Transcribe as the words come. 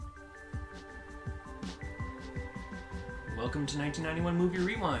welcome to 1991 Movie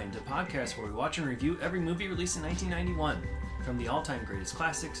Rewind, a podcast where we watch and review every movie released in 1991, from the all-time greatest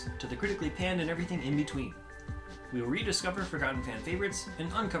classics to the critically panned and everything in between. We will rediscover forgotten fan favorites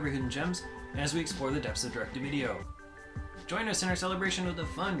and uncover hidden gems as we explore the depths of direct-to-video. Join us in our celebration of the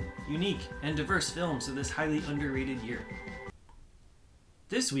fun, unique, and diverse films of this highly underrated year.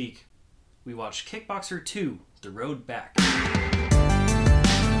 This week, we watched Kickboxer 2: The Road Back.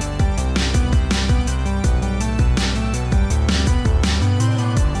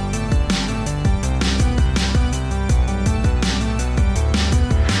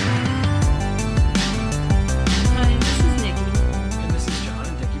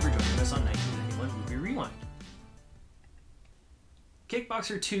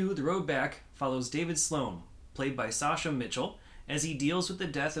 Kickboxer 2: The Road Back follows David Sloan, played by Sasha Mitchell, as he deals with the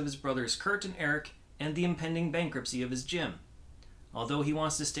death of his brothers Kurt and Eric and the impending bankruptcy of his gym. Although he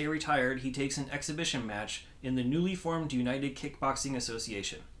wants to stay retired, he takes an exhibition match in the newly formed United Kickboxing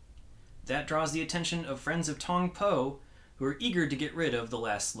Association. That draws the attention of friends of Tong Po, who are eager to get rid of the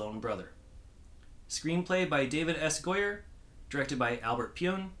last Sloan brother. Screenplay by David S. Goyer, directed by Albert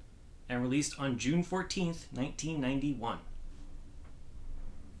Pyun, and released on June 14th, 1991.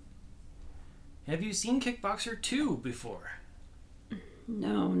 Have you seen Kickboxer 2 before?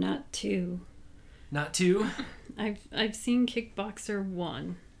 No, not 2. Not 2? I've seen Kickboxer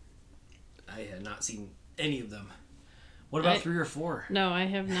 1. I had not seen any of them. What about 3 or 4? No, I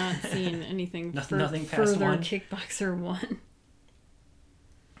have not seen anything nothing past further 1? Kickboxer 1.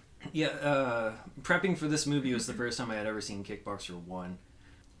 Yeah, prepping for this movie was the first time I had ever seen Kickboxer 1.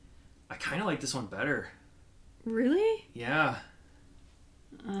 I kind of like this one better. Really? Yeah.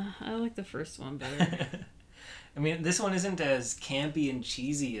 I like the first one better. I mean, this one isn't as campy and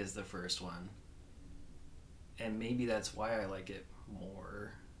cheesy as the first one. And maybe that's why I like it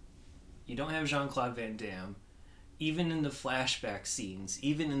more. You don't have Jean-Claude Van Damme. Even in the flashback scenes,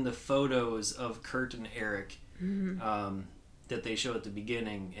 even in the photos of Kurt and Eric that they show at the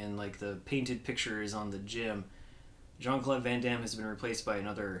beginning, and like the painted pictures on the gym, Jean-Claude Van Damme has been replaced by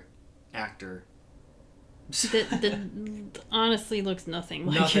another actor. that honestly looks nothing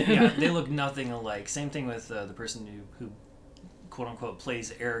like nothing, him. Yeah, they look nothing alike. Same thing with the person who quote-unquote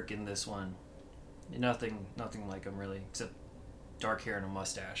plays Eric in this one. Nothing like him, really, except dark hair and a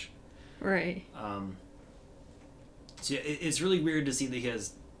mustache. Right. So yeah, it's really weird to see that he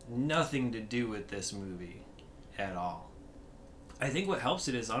has nothing to do with this movie at all. I think what helps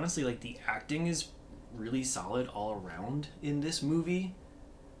it is, honestly, like, the acting is really solid all around in this movie.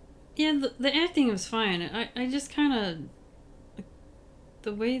 Yeah, the acting was fine. I just kind of...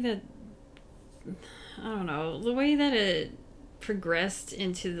 The way that... I don't know. The way that it progressed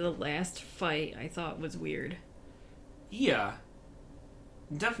into the last fight, I thought was weird. Yeah.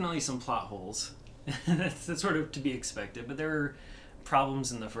 Definitely some plot holes. That's sort of to be expected, but there were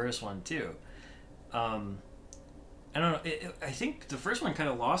problems in the first one, too. I don't know. I think the first one kind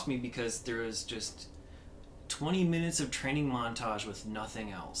of lost me because there was just 20 minutes of training montage with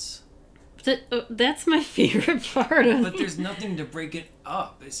nothing else. That's my favorite part of it. But there's nothing to break it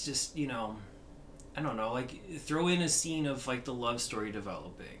up. It's just, I don't know, like, throw in a scene of, like, the love story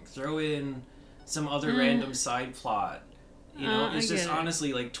developing. Throw in some other random side plot. It's just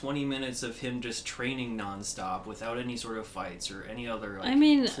honestly, like, 20 minutes of him just training nonstop without any sort of fights or any other,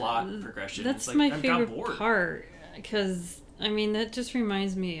 like, plot progression. That's like, my favorite part. Because, that just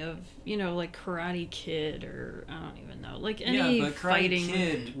reminds me of, like Karate Kid, or I don't even know, like any but fighting. Karate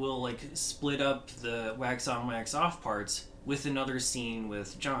Kid will, like, split up the wax on, wax off parts with another scene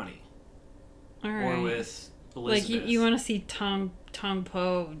with Johnny. All right. Or with Elizabeth. Like, you want to see Tong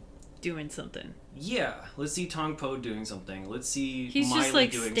Po doing something. Yeah, let's see Tong Po doing something. Let's see He's Miley just,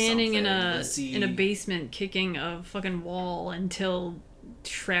 like, doing standing something. in a basement kicking a fucking wall until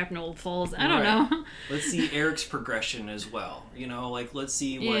shrapnel falls. I don't know. Let's see Eric's progression as well. Like, let's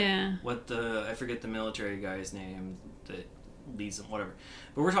see what I forget the military guy's name that leads them, whatever.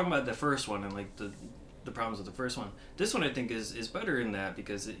 But we're talking about the first one and, like, the problems with the first one. This one, I think, is better in that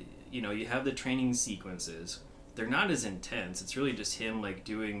because, you have the training sequences. They're not as intense. It's really just him, like,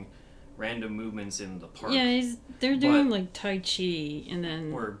 doing random movements in the park. Yeah, they're doing, like, Tai Chi, and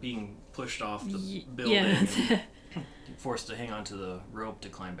then... Or being pushed off the building. Yeah. And forced to hang onto the rope to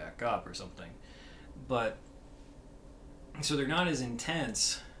climb back up or something. But, so they're not as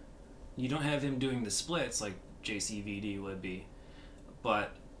intense. You don't have him doing the splits like JCVD would be.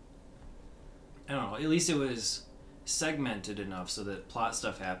 But, I don't know, at least it was segmented enough so that plot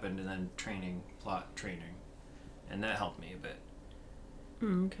stuff happened and then plot training. And that helped me a bit.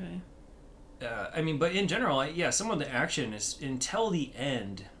 Okay. But in general, some of the action is, until the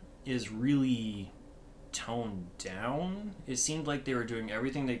end, is really toned down. It seemed like they were doing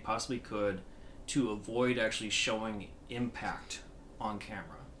everything they possibly could to avoid actually showing impact on camera.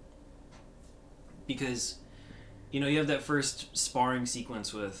 Because, you have that first sparring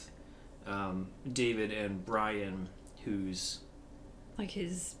sequence with David and Brian, who's... Like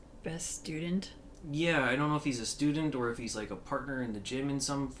his best student? Yeah, I don't know if he's a student or if he's like a partner in the gym in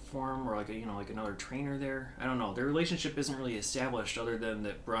some form, or like like another trainer there. I don't know. Their relationship isn't really established, other than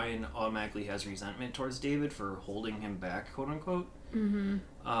that Brian automatically has resentment towards David for holding him back, quote unquote.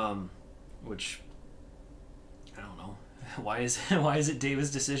 Mm-hmm. Which I don't know. Why is it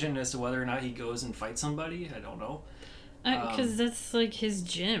David's decision as to whether or not he goes and fights somebody? I don't know. Because that's like his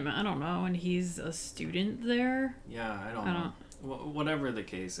gym. I don't know, and he's a student there. Yeah, I don't know. Whatever the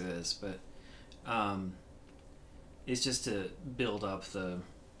case is, but. It's just to build up the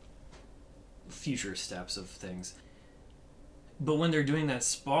future steps of things. But when they're doing that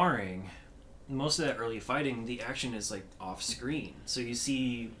sparring, most of that early fighting, the action is like off screen. So you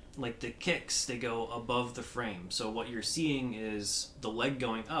see like the kicks, they go above the frame. So what you're seeing is the leg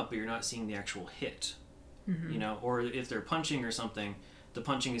going up, but you're not seeing the actual hit. Mm-hmm. Or if they're punching or something, the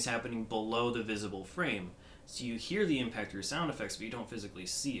punching is happening below the visible frame. So you hear the impact through sound effects, but you don't physically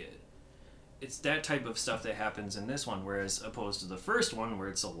see it. It's that type of stuff that happens in this one, whereas opposed to the first one, where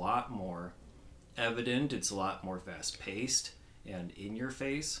it's a lot more evident, it's a lot more fast-paced and in your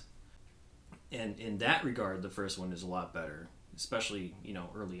face. And in that regard, the first one is a lot better, especially,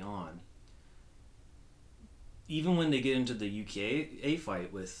 early on. Even when they get into the UKA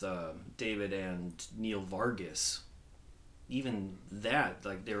fight with David and Neil Vargas, even that,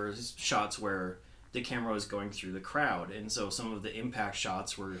 like, there were shots where the camera was going through the crowd, and so some of the impact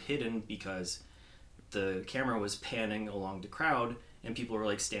shots were hidden because the camera was panning along the crowd and people were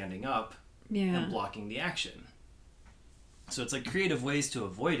like standing up and blocking the action. So it's like creative ways to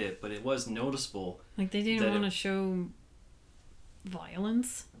avoid it, but it was noticeable. Like they didn't want to show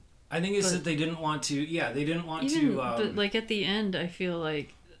violence. I think it's that they didn't want to. Yeah, they didn't want even, to. But like at the end, I feel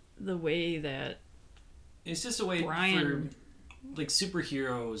like the way that it's just a way Brian. For like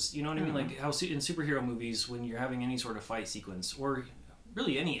superheroes, you know what I mean? Like how in superhero movies, when you're having any sort of fight sequence, or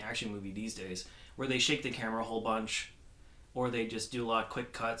really any action movie these days, where they shake the camera a whole bunch, or they just do a lot of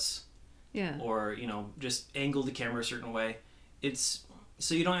quick cuts, or just angle the camera a certain way. It's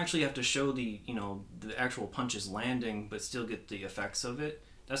so you don't actually have to show the the actual punches landing, but still get the effects of it.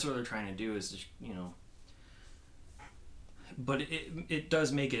 That's what they're trying to do, is just, But it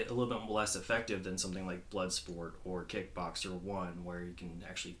does make it a little bit less effective than something like Bloodsport or Kickboxer 1, where you can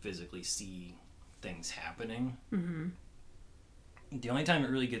actually physically see things happening. Mm-hmm. The only time it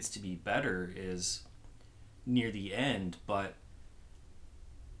really gets to be better is near the end, but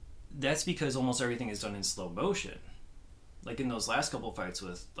that's because almost everything is done in slow motion. Like in those last couple fights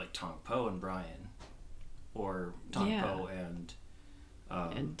with like Tong Po and Brian, or Tong Po and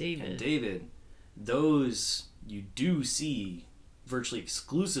David, those you do see virtually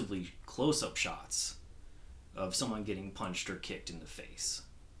exclusively close-up shots of someone getting punched or kicked in the face.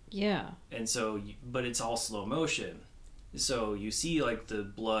 Yeah. And so, but it's all slow motion. So you see like the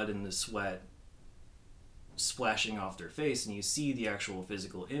blood and the sweat splashing off their face, and you see the actual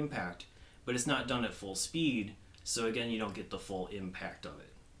physical impact, but it's not done at full speed. So again, you don't get the full impact of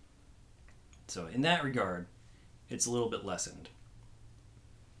it. So in that regard, it's a little bit lessened,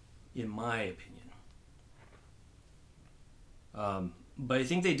 in my opinion. But I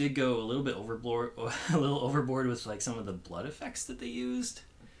think they did go a little bit overboard with like some of the blood effects that they used.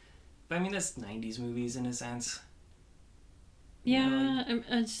 But I mean, that's 90s movies in a sense. Yeah,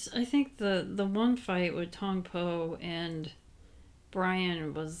 I think the one fight with Tong Po and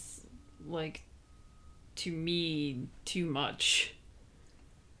Brian was like, to me, too much.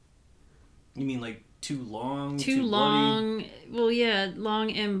 You mean like too long? Too long. Bloody? Well, yeah,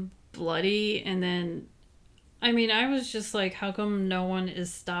 long and bloody, and then. I mean, I was just like, how come no one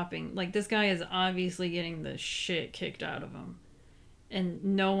is stopping? Like, this guy is obviously getting the shit kicked out of him. And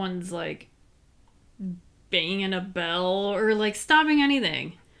no one's, like, banging a bell or, like, stopping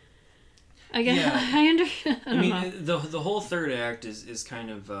anything. I guess, yeah. I mean, know. The whole third act is kind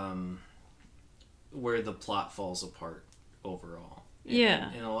of where the plot falls apart overall.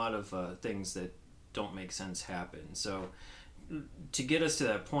 And a lot of things that don't make sense happen. So... to get us to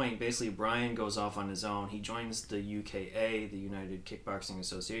that point, basically Brian goes off on his own. He joins the UKA, the United Kickboxing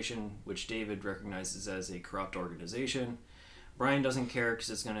Association, which David recognizes as a corrupt organization. Brian doesn't care because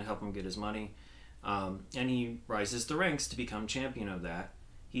it's going to help him get his money. And he rises the ranks to become champion of that.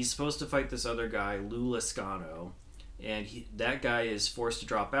 He's supposed to fight this other guy, Lou Lascano, and that guy is forced to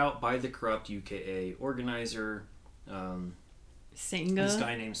drop out by the corrupt UKA organizer, Senga. this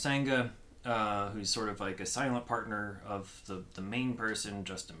guy named Senga. who's sort of like a silent partner of the main person,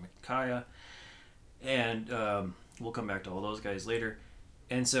 Justin Micaiah. And we'll come back to all those guys later.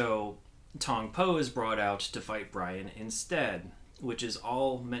 And so Tong Po is brought out to fight Brian instead, which is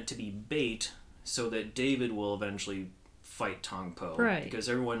all meant to be bait so that David will eventually fight Tong Po. Right. Because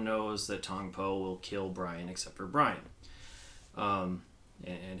everyone knows that Tong Po will kill Brian except for Brian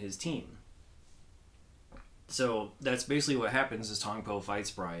and his team. So that's basically what happens is Tong Po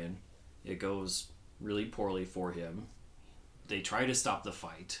fights Brian. It goes really poorly for him. They try to stop the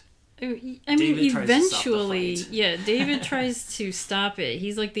fight. I mean, David tries to stop the eventually, fight. yeah, David tries to stop it.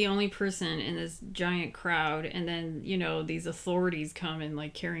 He's like the only person in this giant crowd, and then these authorities come and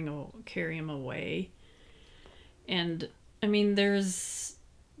like carry him away. And I mean,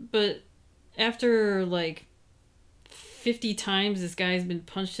 but after like 50 times this guy's been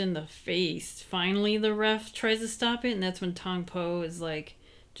punched in the face, finally the ref tries to stop it, and that's when Tong Po is like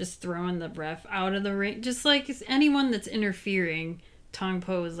just throwing the ref out of the ring. Just like anyone that's interfering, Tong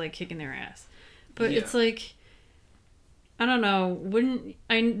Po is like kicking their ass. But it's like, I don't know,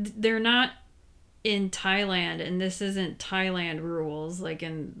 they're not in Thailand, and this isn't Thailand rules like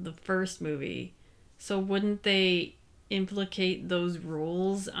in the first movie. So wouldn't they implicate those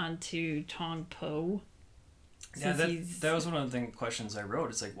rules onto Tong Po? Yeah, that was one of the questions I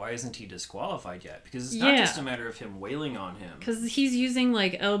wrote. It's like, why isn't he disqualified yet? Because it's not just a matter of him wailing on him. Because he's using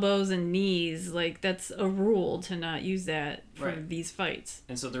like elbows and knees. Like that's a rule to not use that for these fights.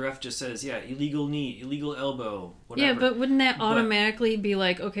 And so the ref just says, illegal knee, illegal elbow, whatever. Yeah, but wouldn't that automatically be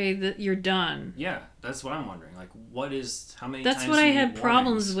like, okay, you're done? Yeah, that's what I'm wondering. Like, how many That's times what do I you had need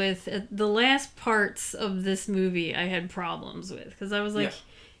problems warnings? with. The last parts of this movie I had problems with. Because I was like...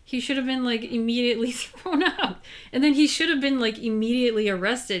 He should have been, like, immediately thrown out. And then he should have been, like, immediately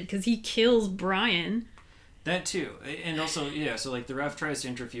arrested because he kills Brian. That, too. And also, so, like, the ref tries to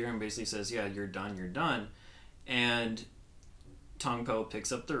interfere and basically says, you're done. And Tong Po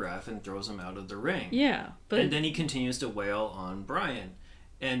picks up the ref and throws him out of the ring. Yeah, but... And then he continues to wail on Brian.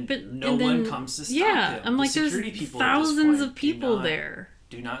 And no one comes to stop him. Yeah, I'm like, there's thousands of people there.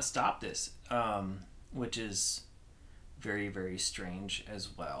 Do not stop this. Which is... very, very strange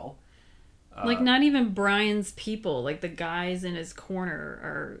as well. Like, not even Brian's people, like the guys in his corner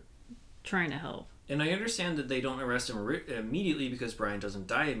are trying to help. And I understand that they don't arrest him immediately because Brian doesn't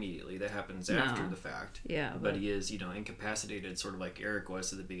die immediately. That happens after the fact. Yeah. But he is, incapacitated, sort of like Eric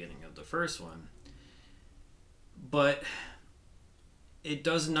was at the beginning of the first one. But it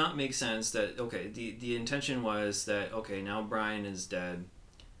does not make sense that, the intention was that, now Brian is dead.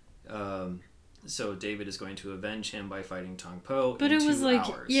 So David is going to avenge him by fighting Tong Po. But in it was 2 like,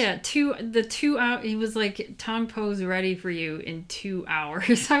 hours. 2 hours. He was like, Tong Po's ready for you in 2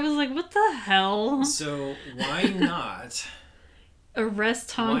 hours. I was like, what the hell? So why not arrest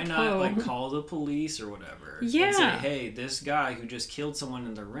Tong Po? Why not like call the police or whatever? Yeah. And say, hey, this guy who just killed someone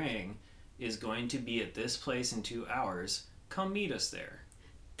in the ring is going to be at this place in 2 hours. Come meet us there.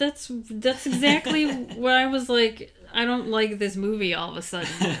 That's exactly what I was like. I don't like this movie all of a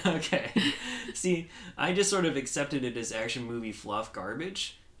sudden. Okay. See, I just sort of accepted it as action movie fluff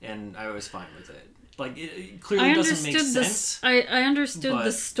garbage, and I was fine with it. Like, it clearly doesn't make sense. I understood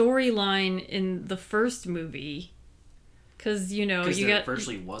the storyline in the first movie. Because, there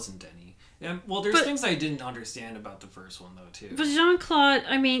virtually wasn't any. Well, there's things I didn't understand about the first one, though, too. But Jean-Claude,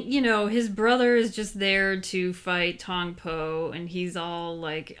 I mean, his brother is just there to fight Tong Po, and he's all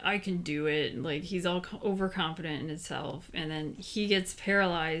like, I can do it. Like, he's all overconfident in himself. And then he gets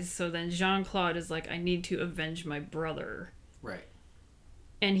paralyzed, so then Jean-Claude is like, I need to avenge my brother. Right.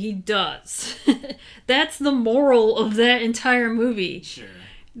 And he does. That's the moral of that entire movie. Sure.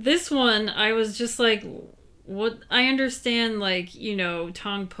 This one, I was just like... What I understand, like,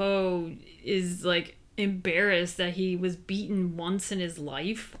 Tong Po is like embarrassed that he was beaten once in his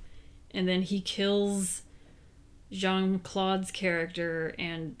life, and then he kills Jean-Claude's character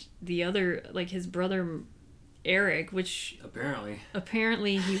and the other, like his brother Eric, which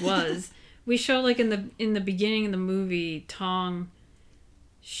apparently he was. We show like in the beginning of the movie, Tong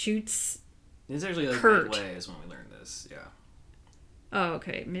shoots. It's actually like Kurt. midway is when we learned this. Yeah. Oh,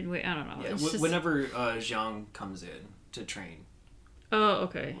 okay. Midway. I don't know. Yeah, whenever Zhang comes in to train. Oh,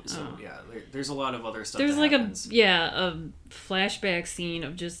 okay. So, there's a lot of other stuff There's that like happens. a flashback scene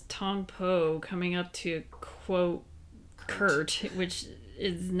of just Tong Po coming up to quote Kurt, which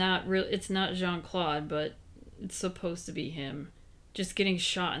is not real. It's not Jean-Claude, but it's supposed to be him. Just getting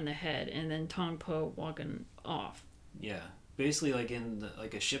shot in the head, and then Tong Po walking off. Yeah. Basically like in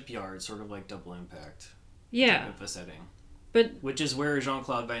like a shipyard, sort of like Double Impact. Yeah. Type of a setting. Which is where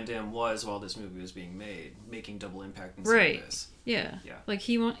Jean-Claude Van Damme was while this movie was being made, making Double Impact instead of this. Yeah. Yeah. Like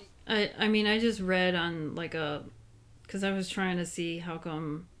I mean, I just read on like because I was trying to see how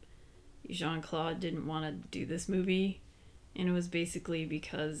come Jean-Claude didn't want to do this movie, and it was basically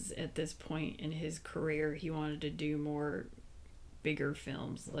because at this point in his career he wanted to do more bigger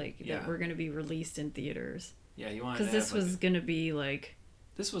films like that were going to be released in theaters. Yeah, he wanted because this was going to be like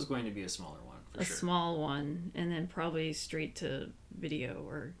this was going to be a smaller one for sure. Small one, and then probably straight to video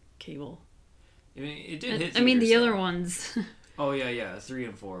or cable. I mean, it did hit. I mean, the other ones. Oh yeah, 3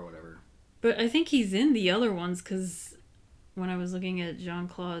 and 4 or whatever. But I think he's in the other ones because when I was looking at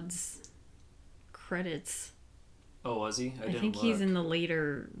Jean-Claude's credits. Oh, was he? I think he's in the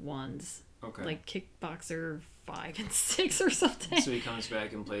later ones. Okay. Like Kickboxer 5 and 6 or something. So he comes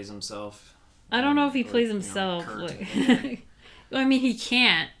back and plays himself. I don't know if he plays himself. I mean, he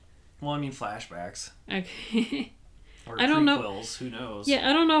can't. Well, I mean, flashbacks. Okay. Or I don't prequels, know. Who knows? Yeah,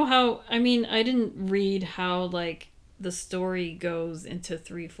 I don't know how. I mean, I didn't read how like the story goes into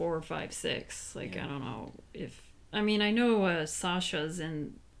 3, 4, 5, 6. Like, I don't know if. I mean, I know Sasha's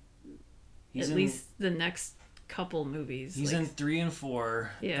in least the next couple movies. He's in 3 and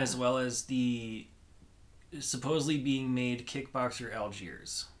 4, as well as the supposedly being made Kickboxer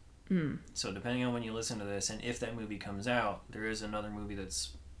Algiers. So depending on when you listen to this, and if that movie comes out, there is another movie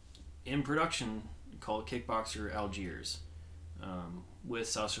that's in production called Kickboxer Algiers, with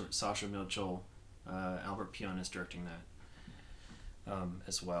Sasha Mitchell. Albert Pion is directing that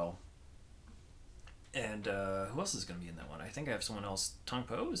as well. And who else is going to be in that one? I think I have someone else. Tong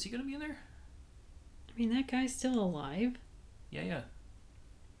Po, is he going to be in there? I mean, that guy's still alive. Yeah.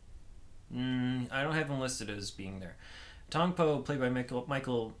 I don't have him listed as being there. Tong Po, played by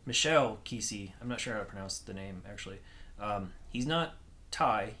Michel Kisi. I'm not sure how to pronounce the name, actually. He's not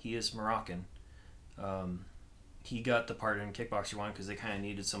Thai. He is Moroccan. He got the part in Kickboxer 1 because they kind of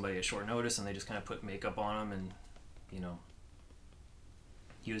needed somebody at short notice, and they just kind of put makeup on him, and,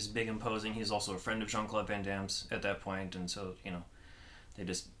 he was big and posing. He was also a friend of Jean-Claude Van Damme's at that point, and so, they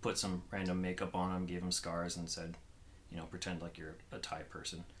just put some random makeup on him, gave him scars, and said, pretend like you're a Thai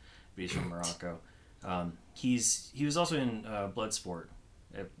person. But he's from Morocco. He was also in Bloodsport.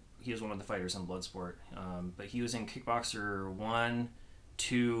 He was one of the fighters in Bloodsport. But he was in Kickboxer 1,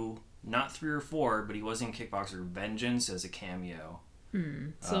 2, not 3 or 4, but he was in Kickboxer Vengeance as a cameo.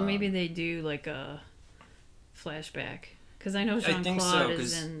 So maybe they do like a flashback. Because I know Jean-Claude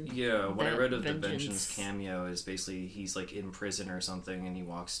is in. Yeah, what I read of the Vengeance cameo is basically he's like in prison or something, and he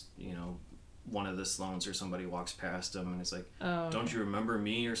walks, one of the Sloans or somebody walks past him, and it's like, don't you remember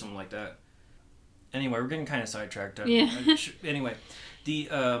me, or something like that. Anyway, we're getting kind of sidetracked. Anyway,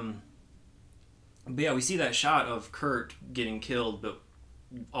 but yeah, we see that shot of Kurt getting killed, but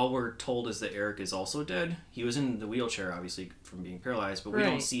all we're told is that Eric is also dead. He was in the wheelchair, obviously, from being paralyzed, but we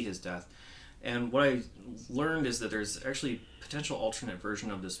don't see his death. And what I learned is that there's actually a potential alternate version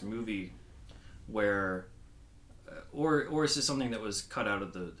of this movie where, or is this something that was cut out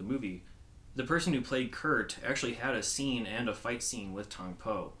of the movie? The person who played Kurt actually had a scene and a fight scene with Tong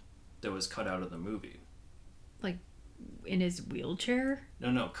Po that was cut out of the movie. Like, in his wheelchair?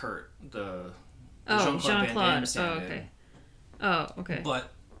 No, Kurt. The Jean-Claude. Oh, okay.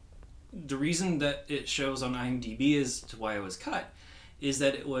 But the reason that it shows on IMDb as to why it was cut is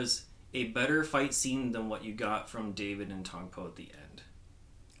that it was a better fight scene than what you got from David and Tong Po at the end.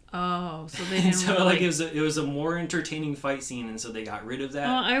 Oh, so they didn't. So really... it was a more entertaining fight scene, and so they got rid of that.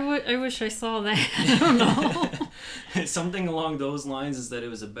 Oh, I wish I saw that. I don't know. Something along those lines is that it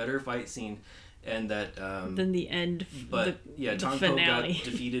was a better fight scene, and that than the end. But Tong Po got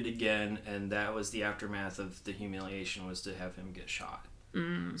defeated again, and that was the aftermath of the humiliation, was to have him get shot.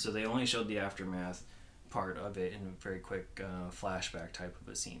 So they only showed the aftermath part of it in a very quick flashback type of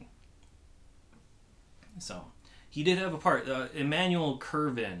a scene. So, he did have a part. Emmanuel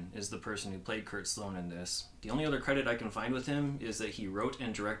Kervin is the person who played Kurt Sloan in this. The only other credit I can find with him is that he wrote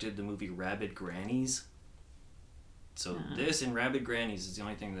and directed the movie Rabid Grannies. So this and Rabid Grannies is the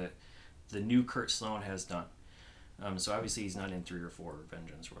only thing that the new Kurt Sloan has done. So obviously he's not in 3 or 4 or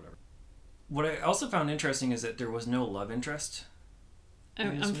Vengeance or whatever. What I also found interesting is that there was no love interest.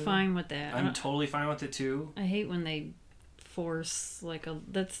 I'm fine with that. I'm totally fine with it too. I hate when they force like a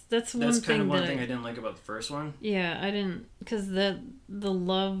that's kind of one thing I didn't like about the first one. Yeah, I didn't, because the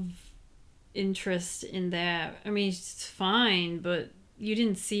love interest in that, I mean, it's fine, but you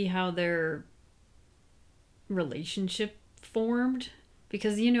didn't see how their relationship formed,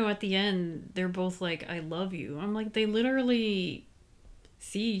 because at the end they're both like, I love you. I'm like, they literally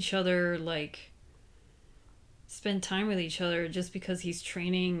see each other, like spend time with each other just because he's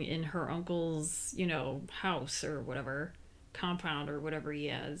training in her uncle's house or whatever, compound or whatever he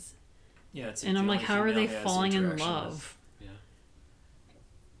has. Yeah, it's and I'm like, how are they falling in love?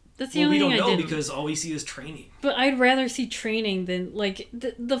 That's the Well, only we thing don't I know didn't. because all we see is training. But I'd rather see training than like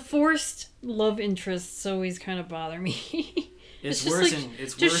the forced love interests always kind of bother me. It's just worse like, in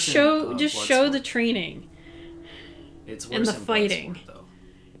it's just worse show in just show the Bloodsport. training. It's and worse the in fighting. Bloodsport, though.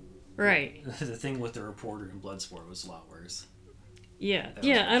 Right. The thing with the reporter in Bloodsport was a lot worse. Yeah. That was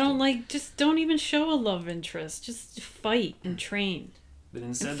Yeah, I don't interesting. like just don't even show a love interest. Just fight and train. But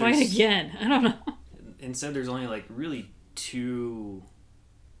instead, And fight there's again. I don't know. instead there's only like really two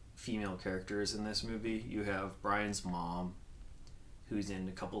female characters in this movie. You have Brian's mom, who's in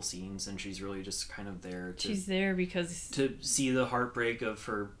a couple scenes, and she's really just kind of there to She's there because to see the heartbreak of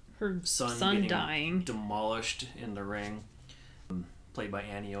her her son son getting dying. demolished in the ring. Played by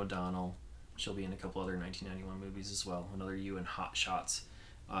Annie O'Donnell. She'll be in a couple other 1991 movies as well. Another You in Hot Shots.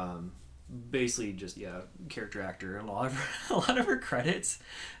 Basically, just character actor. And a lot of her credits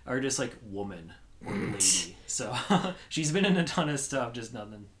are just like woman or lady. So she's been in a ton of stuff, just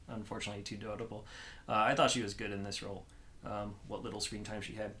nothing unfortunately too notable. I thought she was good in this role. What little screen time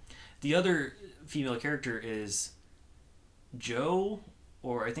she had. The other female character is Joe,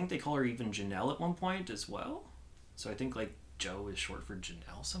 or I think they call her even Janelle at one point as well. So I think like Joe is short for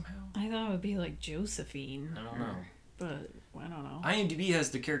Janelle somehow. I thought it would be like Josephine. I don't know. But I don't know. IMDb has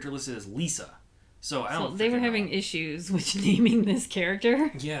the character listed as Lisa. So I So don't they were freaking having know. issues with naming this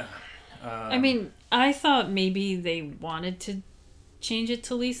character. Yeah. I mean, I thought maybe they wanted to change it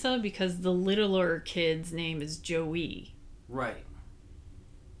to Lisa because the littler kid's name is Joey. Right.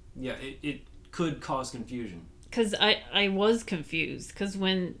 Yeah, it could cause confusion. Because I was confused. Because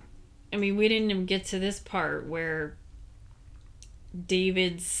we didn't even get to this part where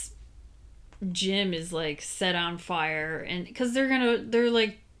David's gym is like set on fire. And because they're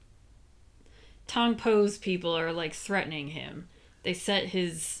like, Tong Po's people are like threatening him. They set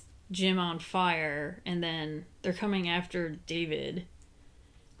his gym on fire and then they're coming after David.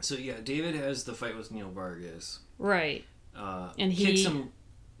 So yeah, David has the fight with Neil Vargas. Right. And he kicks him,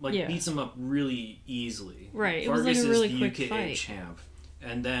 beats him up really easily. Right. It Vargas was like a really is the quick UKA fight. champ.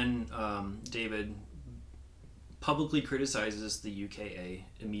 And then David publicly criticizes the UKA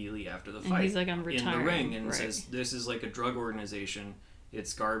immediately after the And fight. he's like, I'm in the retiring. ring and Right. says, this is like a drug organization.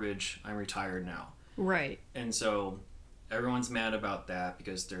 It's garbage. I'm retired now. Right. And so everyone's mad about that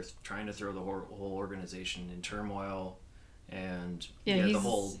because they're trying to throw the whole organization in turmoil. And the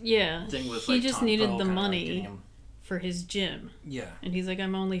whole thing with he like just Tom needed Poe the kinda, money getting him. for his gym. Yeah. And he's like,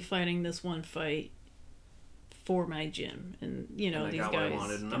 I'm only fighting this one fight for my gym. And, And I these got guys. what I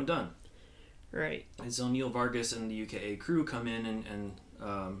wanted and I'm done. Right. And so Neil Vargas and the UKA crew come in and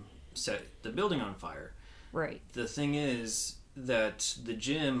set the building on fire. Right. The thing is that the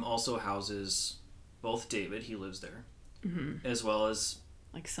gym also houses both David, he lives there, as well as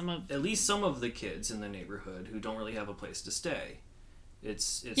Like at least some of the kids in the neighborhood who don't really have a place to stay.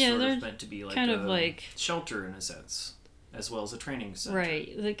 It's Yeah, sort they're of meant to be like kind a of like shelter in a sense, as well as a training center.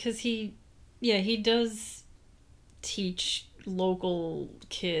 right, because he does teach local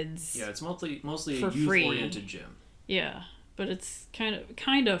kids. Yeah, it's mostly For a free. youth-oriented gym. Yeah, but it's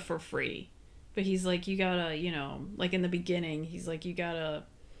kind of for free. But he's like, you gotta, like in the beginning, he's like, you gotta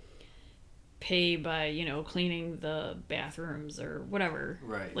pay by, cleaning the bathrooms or whatever.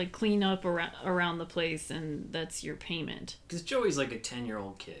 Right. Like clean up around the place, and that's your payment. Because Joey's like a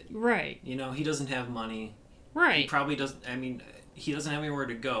 10-year-old kid. Right. He doesn't have money. He Right. probably doesn't. I mean, he doesn't have anywhere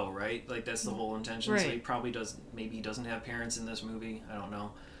to go, right? Like that's the whole intention. So Right. he probably doesn't. Maybe he doesn't have parents in this movie. I don't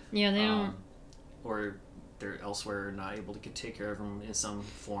know. Yeah, they don't. Or they're elsewhere, not able to take care of him in some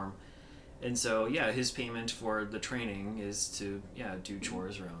form. And so, his payment for the training is to do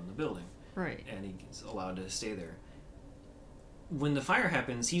chores around the building, Right. and he's allowed to stay there. When the fire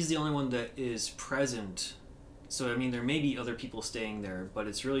happens, he's the only one that is present. So I mean, there may be other people staying there, but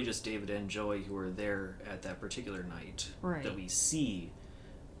it's really just David and Joey who are there at that particular night Right. that we see.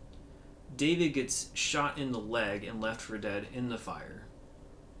 David gets shot in the leg and left for dead in the fire,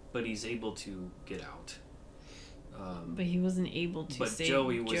 but he's able to get out. But he wasn't able to But save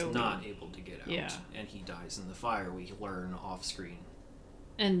Joey was not able to get out, Yeah. and he dies in the fire. We learn off screen.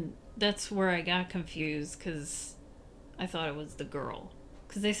 And that's where I got confused because I thought it was the girl.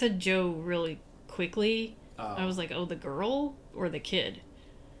 Because they said Joe really quickly. I was like, oh, the girl or the kid?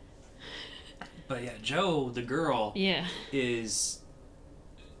 But Joe, the girl, Yeah. she's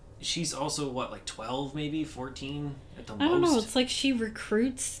also like 12, maybe 14 at the most. I don't know. It's like she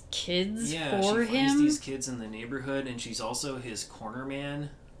recruits kids for she finds him. these kids in the neighborhood, and she's also his corner man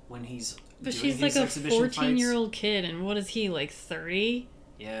when he's But doing she's like his a exhibition 14-year-old kid, and what is he, like 30?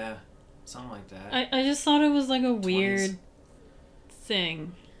 Yeah, something like that. I just thought it was like a weird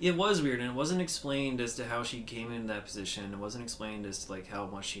thing. It was weird, and it wasn't explained as to how she came into that position. It wasn't explained as to like how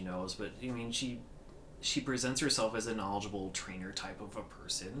much she knows, but I mean, she presents herself as a knowledgeable trainer type of a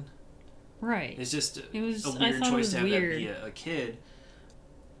person. Right. It's just It was. a I weird thought it choice was to have weird. that be a kid,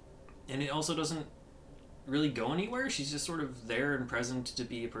 and it also doesn't really go anywhere. She's just sort of there and present to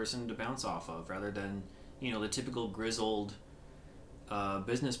be a person to bounce off of, rather than the typical grizzled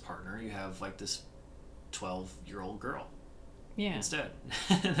business partner. You have like this 12-year-old girl Yeah. instead.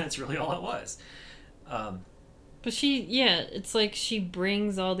 That's really all it was. But it's like she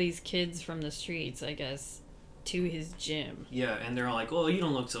brings all these kids from the streets, I guess, to his gym. Yeah, and they're all like, "Oh, you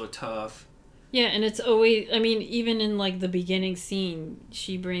don't look so tough." Yeah, and it's always, I mean, even in like the beginning scene,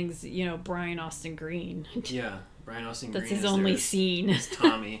 she brings, Brian Austin Green. Yeah, Brian Austin That's Green his is only there scene. as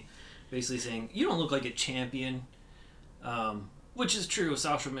Tommy, basically saying, "You don't look like a champion," which is true.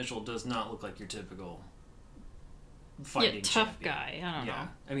 Sasha Mitchell does not look like your typical fighting tough champion. guy. I don't know.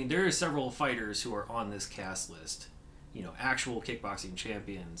 I mean, there are several fighters who are on this cast list. Actual kickboxing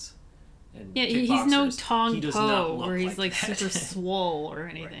champions. And Yeah, he's no kickboxers. Tong He does not Po look where he's like like that. super swole or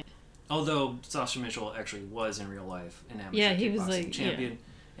anything. Although Sasha Mitchell actually was in real life an amateur Yeah, he kickboxing was, like, champion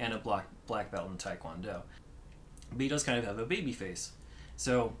and a black belt in Taekwondo. But he does kind of have a baby face.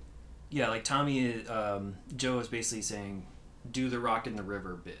 So, yeah, like Tommy, Joe is basically saying, do the rock in the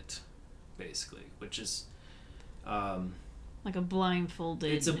river bit, basically, which is... Like a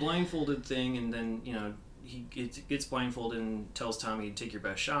blindfolded. It's a blindfolded thing, and then, he gets blindfolded and tells Tommy to take your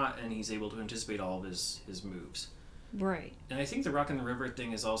best shot, and he's able to anticipate all of his moves. Right. And I think the rock in the river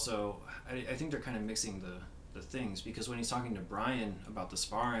thing is also... I think they're kind of mixing the things, because when he's talking to Brian about the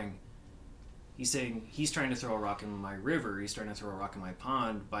sparring, he's saying he's trying to throw a rock in my river, he's trying to throw a rock in my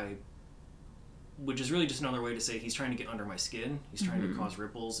pond, which is really just another way to say he's trying to get under my skin. He's trying to cause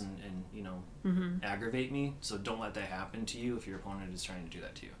ripples and aggravate me, so don't let that happen to you if your opponent is trying to do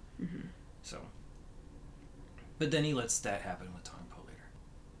that to you. So, but then he lets that happen with Tong Po later.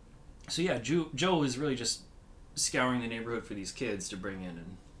 So yeah, Joe is really just scouring the neighborhood for these kids to bring in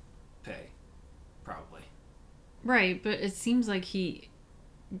and pay, probably. Right, but it seems like he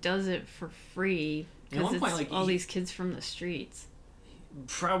does it for free At one because point, it's like, all these kids from the streets.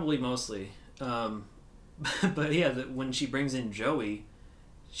 Probably mostly. But yeah, when she brings in Joey,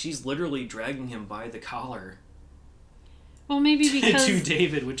 she's literally dragging him by the collar Well, maybe because to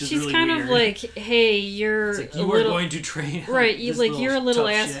David, which is she's really kind weird. of like, hey, you're It's like, a you little are going to train. right. this You're a little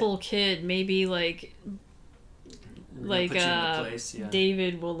tough asshole kid. Maybe like We're gonna put you into place. Yeah.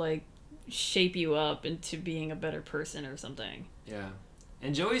 David will like shape you up into being a better person or something. Yeah,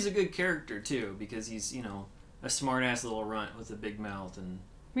 and Joey's a good character too, because he's a smart ass little runt with a big mouth and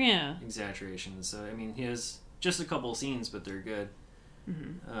Yeah. exaggerations. So I mean, he has just a couple scenes, but they're good.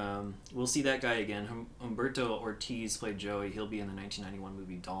 Mm-hmm. We'll see that guy again. Humberto Ortiz played Joey. He'll be in the 1991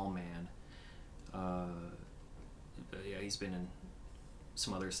 movie Doll Man. But yeah, he's been in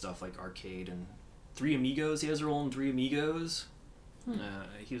some other stuff like Arcade and Three Amigos. He has a role in Three Amigos.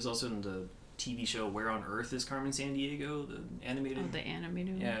 He was also in the TV show Where on Earth is Carmen Sandiego, the animated. Oh, the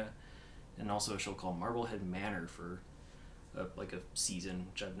animated one? Yeah, and also a show called Marblehead Manor for a season,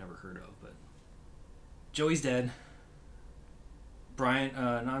 which I've never heard of. But Joey's dead. Brian,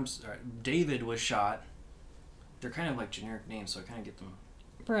 no, I'm sorry. David was shot. They're kind of like generic names, so I kind of get them.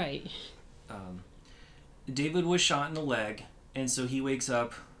 Right. David was shot in the leg, and so he wakes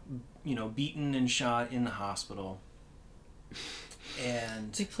up, beaten and shot in the hospital.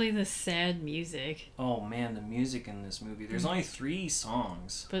 And They play the sad music, oh man, the music in this movie. There's only 3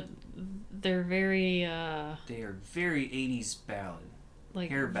 songs. but they're very They are very 80s ballad. like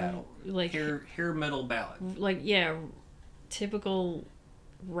Hair battle. like Hair metal ballad. like typical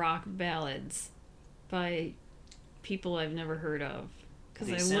rock ballads by people I've never heard of.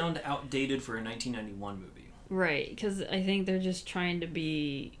 They sound outdated for a 1991 movie. Right, because I think they're just trying to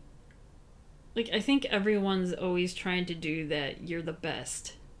be... Like, I think everyone's always trying to do that you're the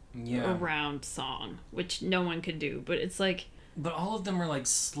best around song, which no one could do. But it's like... But all of them are like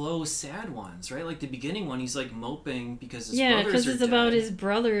slow, sad ones, right? Like the beginning one, he's like moping because his yeah, brothers because are it's dead. about his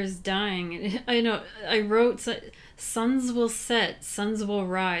brothers dying. I know, I wrote, suns will set, suns will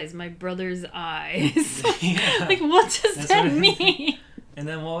rise, my brother's eyes. Yeah. Like, what does That's that what it- mean? And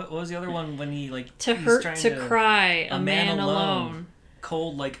then what was the other one when he like To he's hurt, trying to cry, a man alone.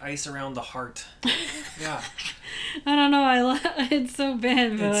 Cold like ice around the heart. Yeah. I don't know, it's so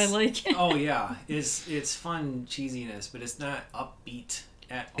bad, but I like it. Oh yeah, it's fun cheesiness, but it's not upbeat.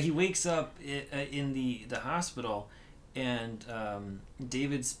 He wakes up in the hospital, and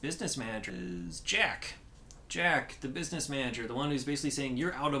David's business manager is Jack. Jack, the business manager, the one who's basically saying,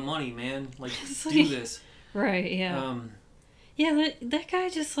 "You're out of money, man. Like, It's do like- this." Right, yeah. Yeah, that guy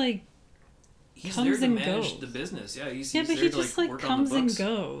just like He's comes there to and manage goes. the business. Yeah, he's Yeah, but there he to just like like work on the comes and books.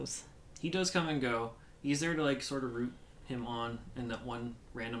 goes. He does come and go. He's there to like sort of root him on in that one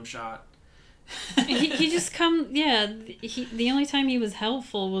random shot. he just come. Yeah, the only time he was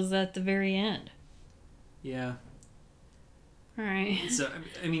helpful was at the very end. Yeah. All right. So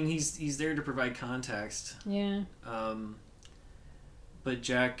I mean, he's there to provide context. Yeah. But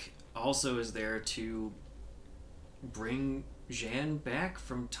Jack also is there to bring Jan back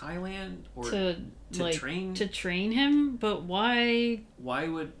from Thailand or to like train. to train him, but why?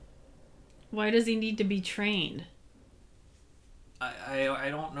 Why Why does he need to be trained? I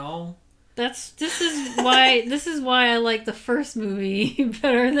don't know. This is why I like the first movie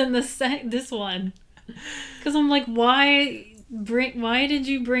better than this one. Because I'm like, why did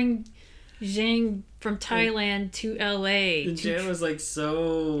you bring Zhang from Thailand to LA? And Jan was like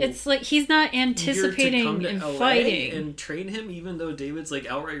so. It's like he's not anticipating and fighting and train him, even though David's like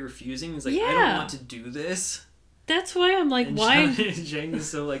outright refusing. He's like, Yeah. I don't want to do this. That's why I'm like, And why? Zhang is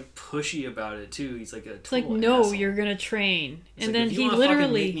so like pushy about it too. He's like a It's like, total no, asshole. you're gonna train, It's and like, then if you he wanna fucking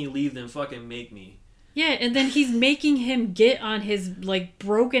literally make me leave, then fucking make me. Yeah, and then he's making him get on his like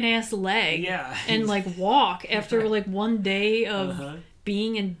broken ass leg Yeah. and like walk after like one day of Uh-huh.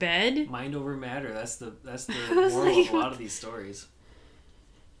 being in bed. Mind over matter. That's the I was moral like, of a lot what of these stories.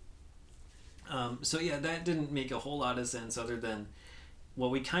 So yeah, that didn't make a whole lot of sense. Other than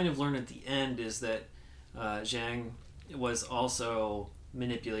what we kind of learned at the end is that Zhang was also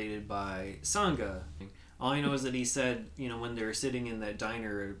manipulated by Sangha. All I know is that he said, when they were sitting in that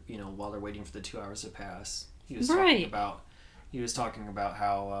diner, while they're waiting for the 2 hours to pass, he was Right. talking about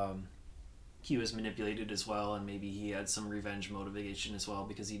how he was manipulated as well, and maybe he had some revenge motivation as well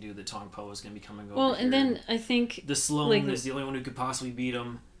because he knew that Tong Po was going to be coming over. Well, here. and then I think The Sloan like, is the only one who could possibly beat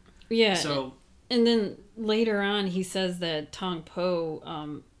him. yeah, So and then later on he says that Tong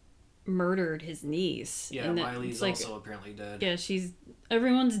Po murdered his niece. yeah, and that Miley's it's like, also apparently dead. yeah,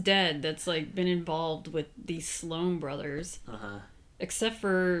 everyone's dead that's like been involved with these Sloan brothers, except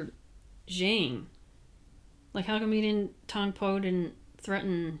for Zhang. Like, how come Tong Po didn't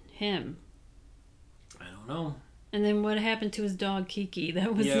threaten him? I don't know. And then what happened to his dog Kiki?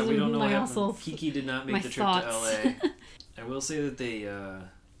 That was Yeah, we don't know what also happened. Kiki did not my make the trip thoughts. to LA. I will say that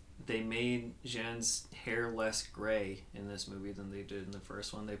they made Jan's hair less gray in this movie than they did in the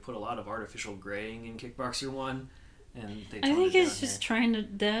first one. They put a lot of artificial graying in Kickboxer 1, and they I toned think it it's down just here.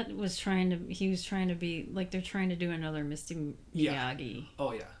 he was trying to be like they're trying to do another Misty Yeah. Miyagi.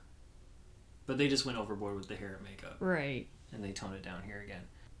 Oh yeah. But they just went overboard with the hair and makeup. Right. And they toned it down here again.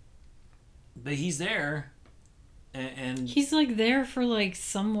 But he's there, and He's like there for like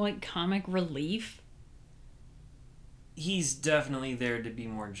somewhat comic relief. he's definitely there to be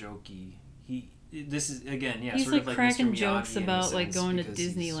more jokey. This is again, yeah, He's sort like of like cracking Mr. Miyagi jokes in a about like sense, going to because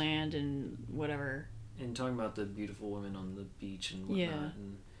he's- Disneyland and whatever. and talking about the beautiful women on the beach and whatnot,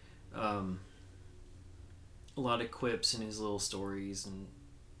 Yeah. and a lot of quips in his little stories and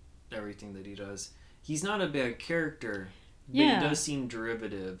everything that he does. He's not a bad character, but Yeah. he does seem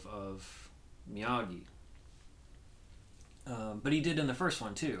derivative of Miyagi. But he did in the first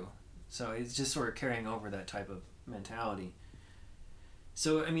one too, so he's just sort of carrying over that type of mentality.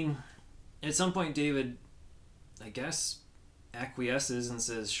 So I mean, at some point, David, I guess, acquiesces and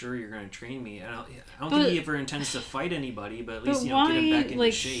says, "Sure, you're going to train me." I don't think he ever intends to fight anybody, but at least get him back into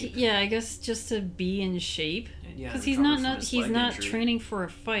like shape. yeah, I guess just to be in shape. And, yeah, Because he's recover not from his he's leg not injury. training for a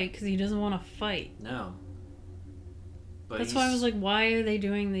fight because he doesn't want to fight. No. But That's why I was like, why are they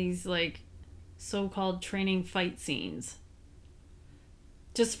doing these like so-called training fight scenes?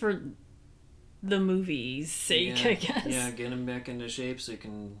 Just for the movie's sake, I guess. Yeah, get him back into shape so he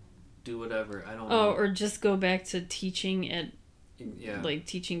can do whatever. I don't Oh, know. or just go back to teaching at Yeah, like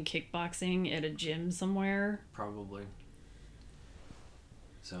teaching kickboxing at a gym somewhere. probably.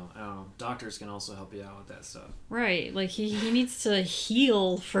 So, I don't know. Doctors can also help you out with that stuff. Right, like he needs to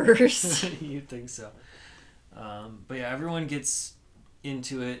heal first. You'd think so. But yeah, everyone gets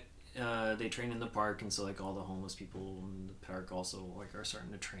into it. They train in the park, and so like all the homeless people in the park also like are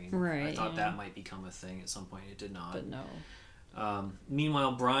starting to train. Right, I thought yeah. that might become a thing at some point. It did not. But no.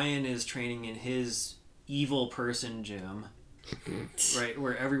 Meanwhile, Brian is training in his evil person gym, right,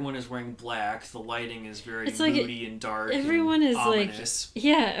 where everyone is wearing black. The lighting is very It's like moody and dark. Everyone and is ominous. like,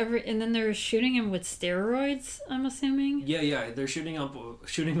 yeah, and then they're shooting him with steroids, I'm assuming. Yeah, they're shooting him up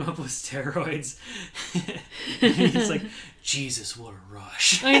with steroids. And he's like, Jesus, what a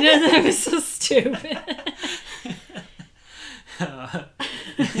rush! I know, that was so stupid.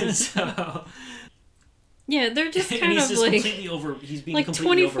 Yeah, they're just And kind he's of just like completely over. He's being like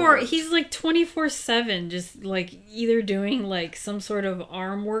completely 24 overworked. he's like 24/7 just like either doing like some sort of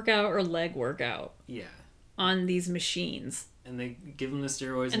arm workout or leg workout Yeah. on these machines. And they give him the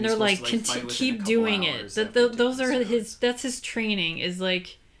steroids, And he's they're like, supposed to like fight within a keep couple doing hours it. after taking Those the are steroids. that's his training is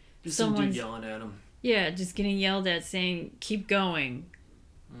like Just some dude someone's yelling at him. yeah, just getting yelled at saying keep going.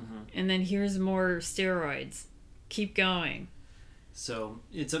 Mm-hmm. And then here's more steroids. Keep going. So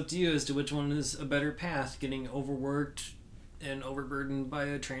it's up to you as to which one is a better path: getting overworked and overburdened by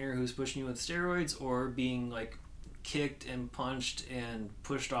a trainer who's pushing you with steroids, or being like kicked and punched and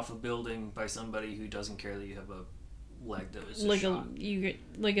pushed off a building by somebody who doesn't care that you have a leg that was just Like shot.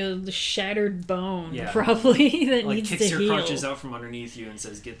 like a shattered bone Yeah. probably that Like needs kicks to your heal. crutches out from underneath you and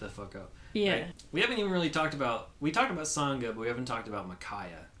says, "Get the fuck up." Yeah. Right? We haven't even really talked about. We talked about Sangha, but we haven't talked about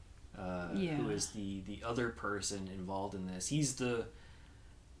Micaiah, who is the other person involved in this. He's the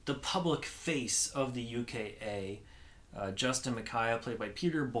public face of the UKA. Justin Micaiah, played by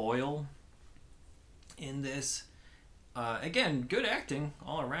Peter Boyle, in this. Again, good acting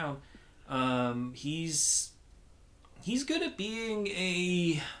all around. He's good at being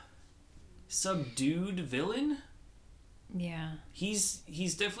a subdued villain. Yeah. He's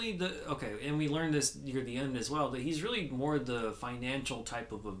definitely and we learned this near the end as well, that he's really more the financial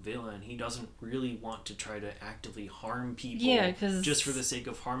type of a villain. He doesn't really want to try to actively harm people, Yeah, 'cause just for the sake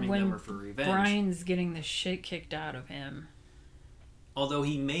of harming when them or for revenge. Brian's getting the shit kicked out of him. Although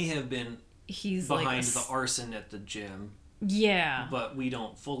he may have been He's behind like the arson at the gym, yeah, but we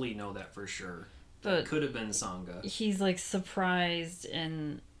don't fully know that for sure. but That could have been Sangha. he's like surprised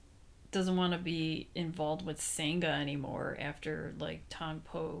and doesn't want to be involved with Sangha anymore after like Tong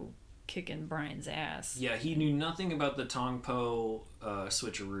Po kicking Brian's ass. Yeah, he knew nothing about the Tong Po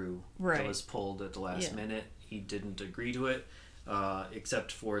switcheroo that Right. was pulled at the last Yeah. minute. He didn't agree to it,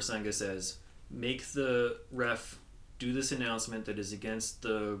 except for Sangha says, make the ref do this announcement that is against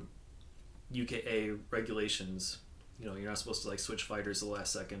the UKA regulations. You know, you're not supposed to like switch fighters the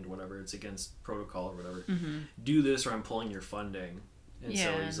last second, whatever. It's against protocol or whatever. Mm-hmm. Do this or I'm pulling your funding. And so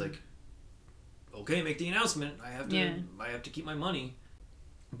Yeah. he's like, okay, make the announcement. I have to keep my money.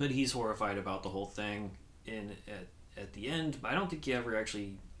 But he's horrified about the whole thing at the end. But I don't think he ever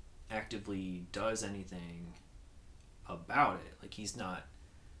actually actively does anything about it. Like, he's not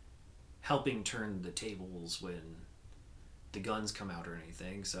helping turn the tables when the guns come out or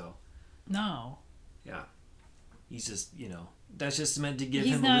anything. So No. yeah, he's just, that's just meant to give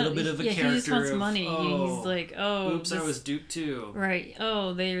He's him not, a little bit of a character. He just wants of, money. oh, He's like, oh, oops, I was duped too. right.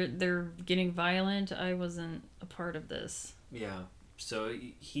 Oh, they're getting violent. I wasn't a part of this. Yeah. So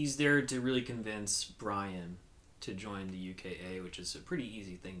he's there to really convince Brian to join the UKA, which is a pretty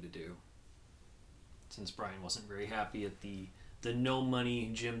easy thing to do, since Brian wasn't very happy at the no money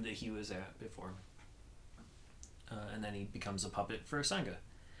gym that he was at before. And then he becomes a puppet for Sangha.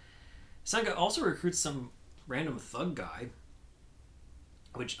 Sangha also recruits some random thug guy,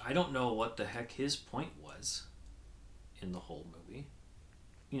 which I don't know what the heck his point was in the whole movie.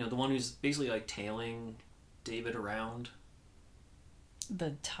 The one who's basically like tailing David around.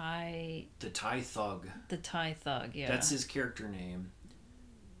 The Thai Thug. The Thai thug, yeah. That's his character name.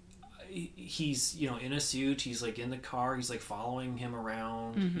 He's, in a suit. He's like in the car. He's like following him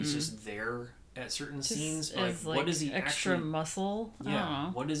around. Mm-hmm. He's just there at certain Just scenes. But as, what does he extra actually? muscle? I don't Yeah. know.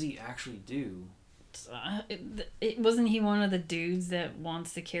 What does he actually do? It wasn't he one of the dudes that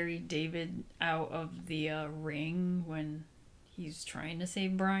wants to carry David out of the ring when he's trying to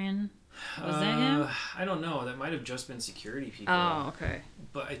save Brian? Was that him? I don't know. That might have just been security people. Oh, okay.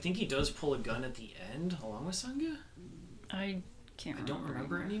 But I think he does pull a gun at the end along with Sangha. I can't remember. I don't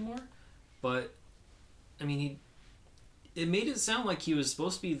remember anymore. But I mean, it made it sound like he was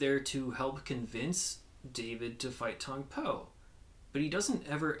supposed to be there to help convince David to fight Tong Po. But he doesn't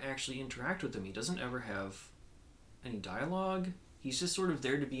ever actually interact with him. He doesn't ever have any dialogue. He's just sort of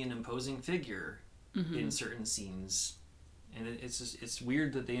there to be an imposing figure in certain scenes. And it's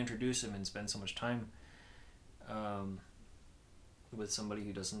weird that they introduce him and spend so much time with somebody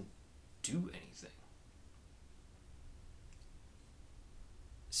who doesn't do anything.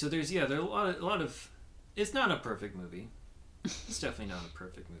 So there are a lot of. It's not a perfect movie. It's definitely not a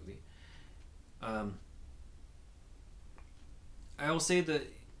perfect movie. I will say that,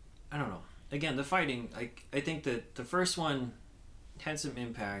 I don't know. Again, the fighting, I think that the first one had some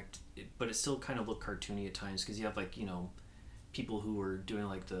impact, but it still kind of looked cartoony at times, because you have people who were doing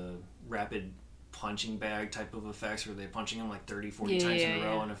the rapid punching bag type of effects where they're punching them 30, 40 times in a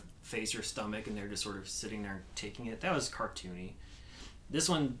row on a face or stomach, and they're just sort of sitting there taking it. That was cartoony. This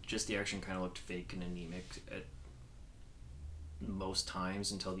one, just the action kind of looked fake and anemic at most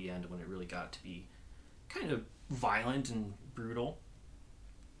times until the end, when it really got to be kind of violent and brutal.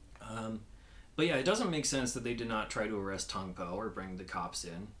 But yeah, it doesn't make sense that they did not try to arrest Tong Po or bring the cops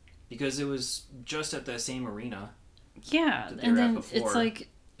in, because it was just at that same arena. Yeah, that they and were at then before. it's like,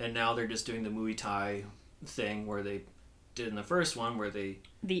 And now they're just doing the Muay Thai thing where they did in the first one, where they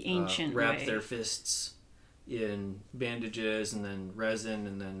the ancient wrap way. their fists in bandages and then resin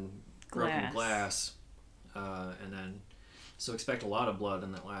and then broken glass. And then, so expect a lot of blood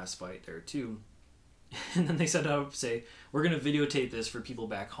in that last fight there too. And then they set out to say, we're going to videotape this for people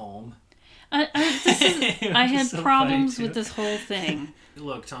back home. I had so problems funny, with this whole thing.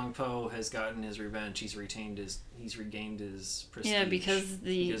 Look, Tong Po has gotten his revenge. He's regained his prestige. Yeah, because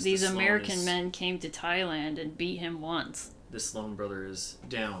these the Sloan American men came to Thailand and beat him once. The Sloan brother is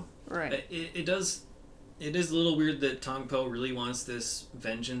down. Right. It is a little weird that Tong Po really wants this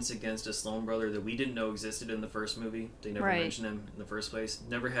vengeance against a Sloan brother that we didn't know existed in the first movie. They never mentioned him in the first place.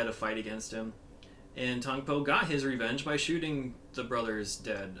 Never had a fight against him. And Tong Po got his revenge by shooting the brothers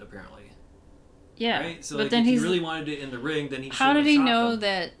dead, apparently. Yeah, right? So but like, then if he's... he really wanted it in the ring, then he should How have did he shot know them.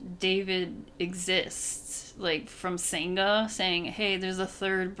 that David exists? Like, from Senga saying, hey, there's a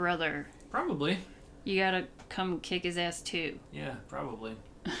third brother. Probably. You gotta come kick his ass too. Yeah, probably.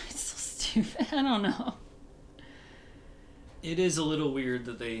 It's so stupid. I don't know. It is a little weird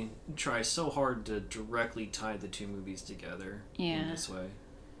that they try so hard to directly tie the two movies together in this way.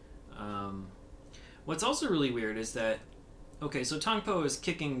 What's also really weird is that, okay, so Tong Po is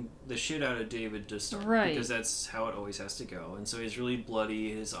kicking the shit out of David to start, because that's how it always has to go. And so he's really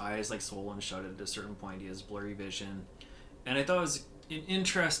bloody, his eyes like swollen shut at a certain point, he has blurry vision. And I thought it was an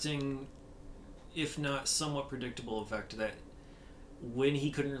interesting, if not somewhat predictable effect, that when he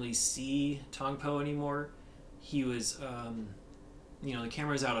couldn't really see Tong Po anymore, he was, the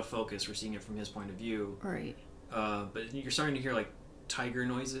camera's out of focus, we're seeing it from his point of view. Right. But you're starting to hear like tiger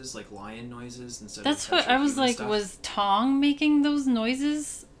noises, like lion noises instead That's of what I was like, stuff. was Tong making those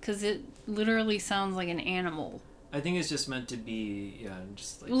noises? Because it literally sounds like an animal. I think it's just meant to be,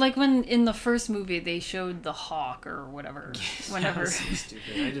 just like when in the first movie they showed the hawk or whatever. Whenever, so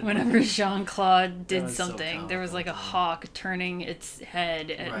stupid. whenever Jean-Claude did was so something, there was like a comical. hawk turning its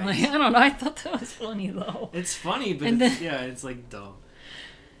head. And Right. like, I don't know. I thought that was funny though. It's funny, but And it's like dumb.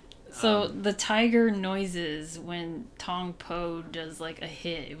 So the tiger noises when Tong Po does like a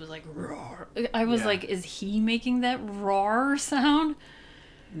hit, it was like roar. I was like, is he making that roar sound?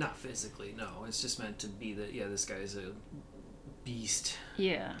 Not physically, no. It's just meant to be that, this guy is a beast.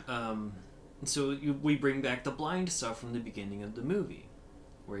 Yeah. So we bring back the blind stuff from the beginning of the movie,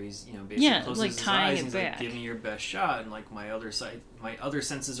 where he's basically closes like his tying eyes it and he's back. like, give me your best shot, and like my other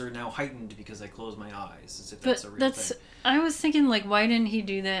senses are now heightened because I close my eyes, as if that's a real thing. I was thinking, like, why didn't he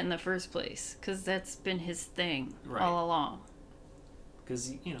do that in the first place? Because that's been his thing all along.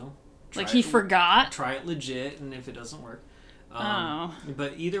 Because like he forgot. Try it legit, and if it doesn't work, Oh.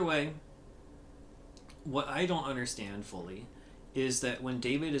 But either way, what I don't understand fully is that when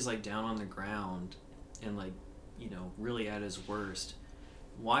David is like down on the ground and like really at his worst,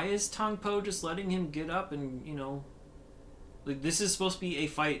 why is Tong Po just letting him get up and like this is supposed to be a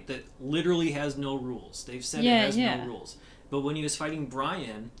fight that literally has no rules. They've said it has no rules. But when he was fighting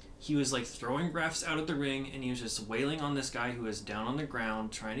Brian, he was like throwing refs out of the ring and he was just wailing on this guy who was down on the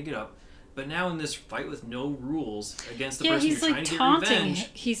ground trying to get up. But now in this fight with no rules against the person he's you're like trying taunting. to get revenge,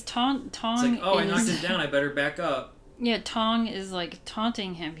 He's Tong. it's like, oh, I knocked is- him down, I better back up. Yeah, Tong is like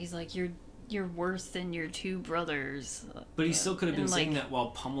taunting him. He's like, you're worse than your two brothers. But he still could have been And, saying like, that while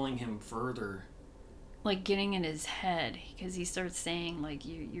pummeling him further. like getting in his head because he starts saying like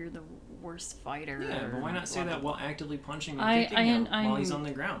you're the worst fighter. Yeah, but why not say blah, that blah, while actively punching and I- kicking him I'm while he's on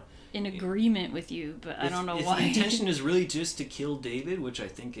the ground? in agreement with you, but I don't know if why. the intention is really just to kill David, which I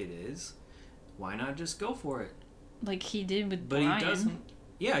think it is, why not just go for it? like he did with But Brian. he doesn't.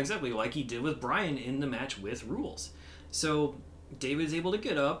 Yeah, exactly, like he did with Brian in the match with rules. So David's able to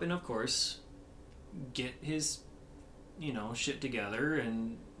get up and, of course, get his, shit together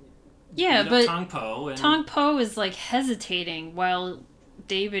and Yeah, beat but up Tong Po. And Tong Po is like hesitating while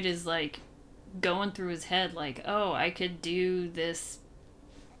David is like going through his head like, oh, I could do this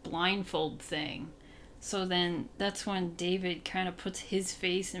blindfold thing. So then that's when David kind of puts his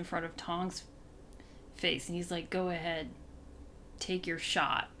face in front of Tong's face and he's like, go ahead, take your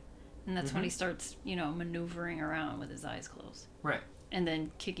shot. And that's when he starts, maneuvering around with his eyes closed. Right. And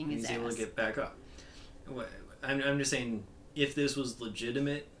then kicking And his he's ass. able to get back up. I'm just saying, if this was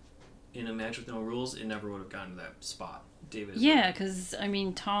legitimate in a match with no rules, it never would have gotten to that spot. David. Yeah, because,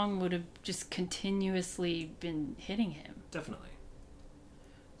 Tong would have just continuously been hitting him. Definitely.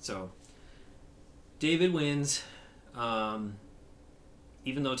 So, David wins. Even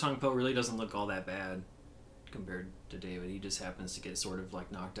though Tong Po really doesn't look all that bad. compared to David. He just happens to get sort of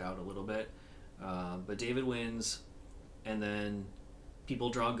like knocked out a little bit. But David wins, and then people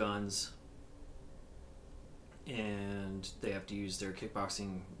draw guns, and they have to use their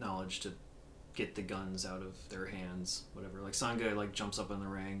kickboxing knowledge to get the guns out of their hands, whatever. Like Sanga like jumps up in the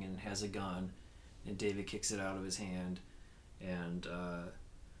ring and has a gun, and David kicks it out of his hand, and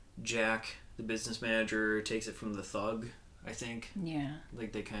Jack, the business manager, takes it from the thug, I think. Yeah.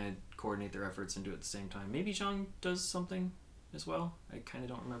 Like they kind of coordinate their efforts and do it at the same time. Maybe Zhang does something as well. I kind of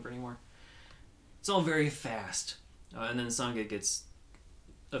don't remember anymore. It's all very fast. And then Sanga gets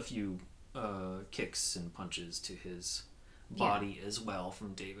a few kicks and punches to his body as well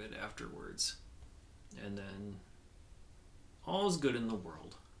from David afterwards. And then all's good in the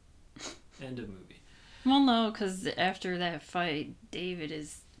world. End of movie. Well, no, because after that fight, David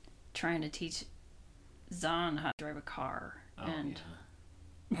is trying to teach Zahn how to drive a car. Oh, and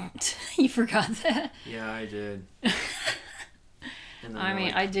yeah. You forgot that? Yeah, I did. And then I mean,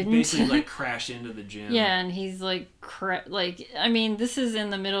 like, I didn't. Basically, like, crash into the gym. Yeah, and he's like, I mean, this is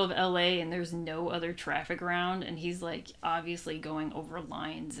in the middle of LA and there's no other traffic around, and he's like obviously going over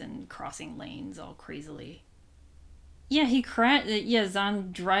lines and crossing lanes all crazily. Yeah,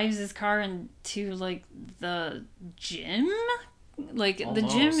 Zahn drives his car into like the gym. Like Almost. the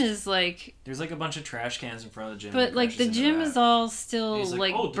gym is like, There's like a bunch of trash cans in front of the gym. but like the gym is all still he's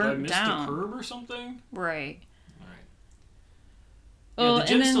like oh, burnt did I miss down. the curb or something? Right. Yeah, Oh, the and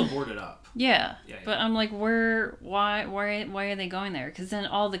gym's then, still boarded up. Yeah, Yeah. but I'm like, why are they going there? Because then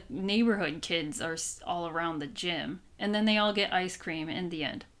all the neighborhood kids are all around the gym, and then they all get ice cream in the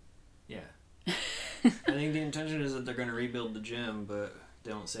end. Yeah. I think the intention is that they're going to rebuild the gym, but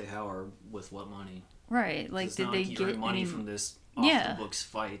they don't say how or with what money. Right, like It's did not they like you get earn money any from this off Yeah. the books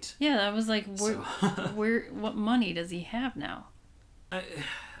fight? Yeah, I was like, So- what money does he have now?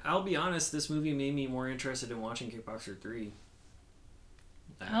 I'll be honest, this movie made me more interested in watching Kickboxer 3.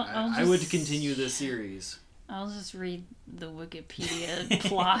 I'll I would just- continue this series. I'll just read the Wikipedia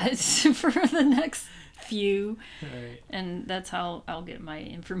plots for the next few, Alright. and that's how I'll get my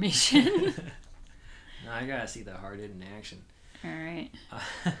information. No, I gotta see that hard hit in action. All right.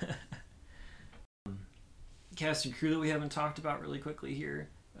 Cast and crew that we haven't talked about really quickly here.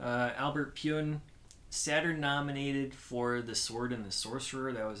 Albert Pyun, Saturn nominated for The Sword and the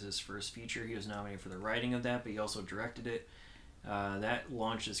Sorcerer. That was his first feature. He was nominated for the writing of that, but he also directed it. That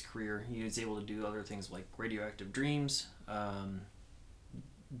launched his career. He was able to do other things like Radioactive Dreams,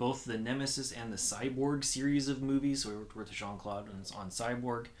 both the Nemesis and the Cyborg series of movies. So we worked with Jean-Claude on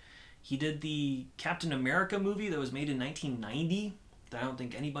Cyborg. He did the Captain America movie that was made in 1990 that I don't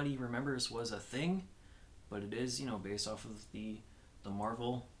think anybody remembers was a thing, but it is, based off of the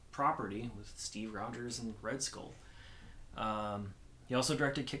Marvel property with Steve Rogers and Red Skull. He also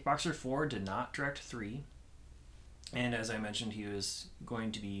directed Kickboxer 4, did not direct 3. And as I mentioned, he was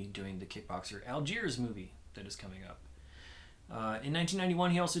going to be doing the Kickboxer Algiers movie that is coming up. In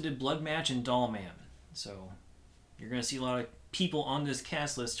 1991, he also did Blood Match and Doll Man. So you're going to see a lot of people on this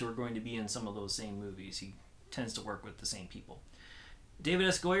cast list who are going to be in some of those same movies. He tends to work with the same people. David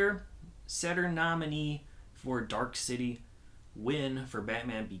S. Goyer, Saturn nominee for Dark City, win for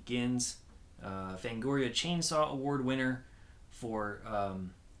Batman Begins, Fangoria Chainsaw Award winner for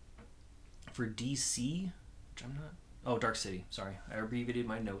DC, which I'm not. Oh, Dark City. Sorry, I abbreviated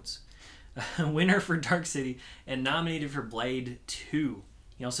my notes. Winner for Dark City and nominated for Blade 2.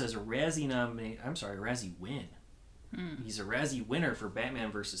 He also has a Razzie Razzie win. He's a Razzie winner for Batman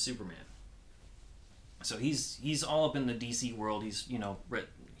vs Superman. So he's all up in the DC world. He's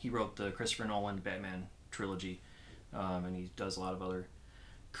he wrote the Christopher Nolan Batman trilogy, and he does a lot of other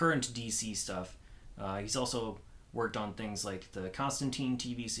current DC stuff. He's also worked on things like the Constantine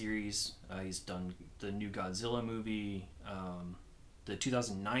TV series. He's done the new Godzilla movie, the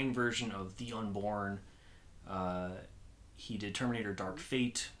 2009 version of The Unborn. He did Terminator Dark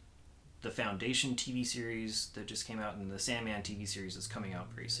Fate, the Foundation TV series that just came out, and the Sandman TV series that's coming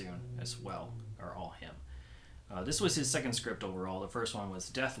out very soon as well, are all him. This was his second script overall. The first one was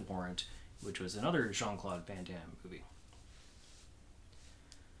Death Warrant, which was another Jean-Claude Van Damme movie.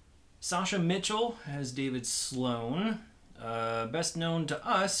 Sasha Mitchell as David Sloan, best known to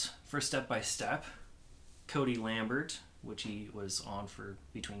us for Step by Step. Cody Lambert, which he was on for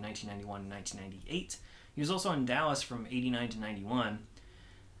between 1991 and 1998. He was also in Dallas from 89 to 91.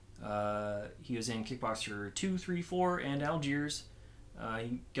 He was in Kickboxer 2, 3, 4, and Algiers.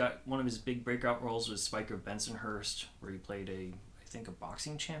 He got one of his big breakout roles was Spike of Bensonhurst, where he played a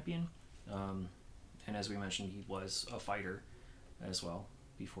boxing champion. And as we mentioned, he was a fighter as well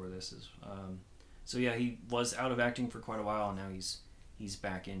before this. So yeah, he was out of acting for quite a while, and now he's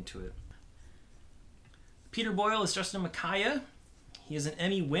back into it. Peter Boyle is Justin Micaiah. He is an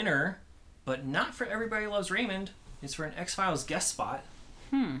Emmy winner, but not for Everybody Loves Raymond. It's for an X-Files guest spot.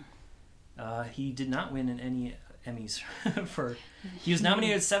 He did not win any Emmys for... He was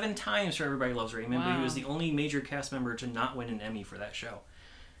nominated 7 times for Everybody Loves Raymond, but he was the only major cast member to not win an Emmy for that show.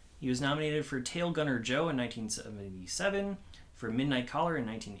 He was nominated for Tail Gunner Joe in 1977, for Midnight Caller in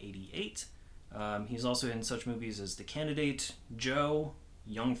 1988. He's also in such movies as The Candidate, Joe,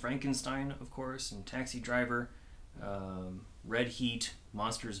 Young Frankenstein, of course, and Taxi Driver, Red Heat,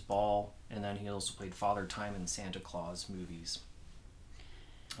 Monsters Ball, and then he also played Father Time in Santa Claus movies.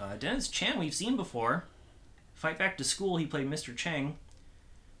 Dennis Chan we've seen before. Fight Back to School, he played Mr. Chang.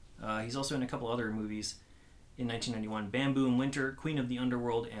 He's also in a couple other movies. In 1991, Bamboo in Winter, Queen of the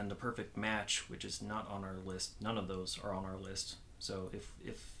Underworld, and The Perfect Match, which is not on our list. None of those are on our list. So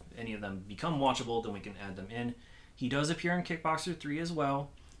if any of them become watchable, then we can add them in. He does appear in Kickboxer 3 as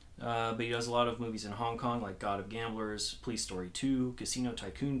well, but he does a lot of movies in Hong Kong, like God of Gamblers, Police Story 2, Casino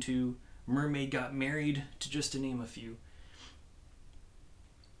Tycoon 2, Mermaid Got Married, to name a few.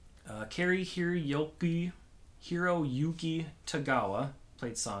 Kari Hiroyuki Tagawa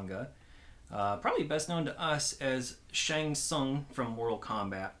played Sangha. Probably best known to us as Shang Tsung from Mortal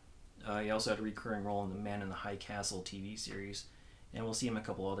Kombat. He also had a recurring role in the Man in the High Castle TV series, and we'll see him a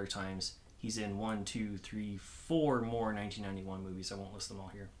couple other times. He's in 4 more 1991 movies. I won't list them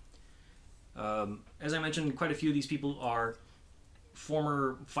all here. As I mentioned, quite a few of these people are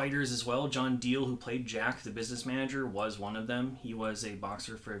former fighters as well. John Deal, who played Jack, the business manager, was one of them. He was a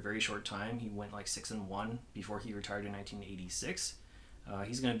boxer for a very short time. He went like 6-1 before he retired in 1986.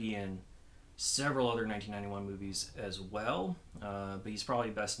 He's going to be in several other 1991 movies as well, but he's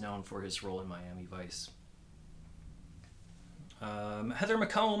probably best known for his role in Miami Vice. Heather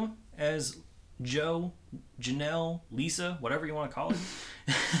McComb as Jo, Janelle, Lisa, whatever you want to call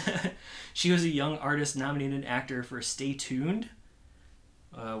it. She was a young artist nominated actor for Stay Tuned,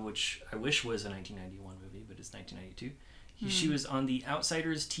 which I wish was a 1991 movie, but it's 1992. She was on the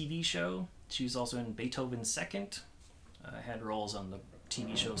Outsiders TV show. She was also in Beethoven's Second. Had roles on the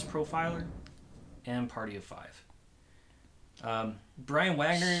TV shows Profiler and Party of Five. Brian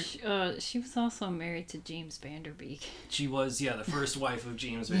Wagner... She was also married to James Van Der Beek. She was, the first wife of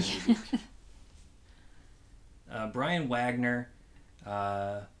James Van Der Beek. Brian Wagner,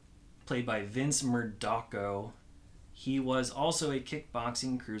 played by Vince Murdocco. He was also a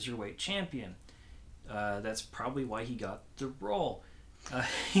kickboxing cruiserweight champion. That's probably why he got the role.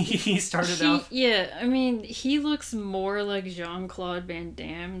 He started off... Yeah, I mean, he looks more like Jean-Claude Van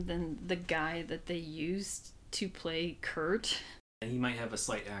Damme than the guy that they used to play Kurt. He might have a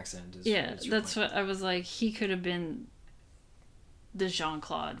slight accent. That's what I was like. He could have been the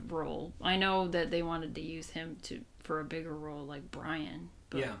Jean-Claude role. I know that they wanted to use him for a bigger role like Brian,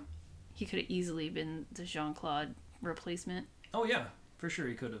 but he could have easily been the Jean-Claude replacement. Oh yeah, for sure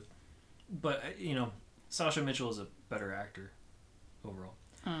he could have. But Sasha Mitchell is a better actor overall.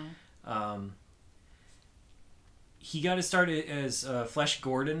 He got his start as Flesh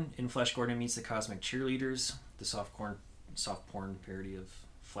Gordon in Flesh Gordon Meets the Cosmic Cheerleaders, the soft porn parody of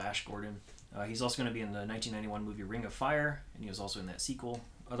Flash Gordon. He's also going to be in the 1991 movie Ring of Fire, and he was also in that sequel.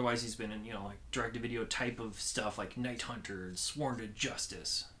 Otherwise, he's been in like direct-to-video type of stuff like Night Hunter, Sworn to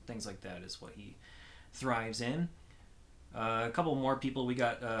Justice, things like that is what he thrives in. A couple more people. We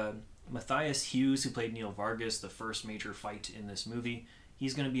got Matthias Hughes, who played Neil Vargas, the first major fight in this movie.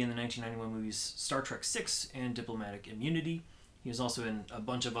 He's going to be in the 1991 movies Star Trek VI and Diplomatic Immunity. He was also in a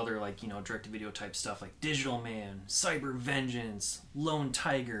bunch of other direct-to-video type stuff like Digital Man, Cyber Vengeance, Lone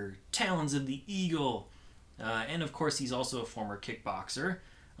Tiger, Talons of the Eagle. And of course, he's also a former kickboxer,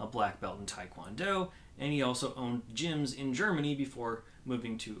 a black belt in Taekwondo, and he also owned gyms in Germany before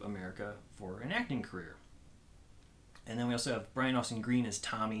moving to America for an acting career. And then we also have Brian Austin Green as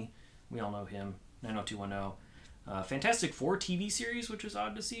Tommy. We all know him, 90210. Fantastic Four TV series, which is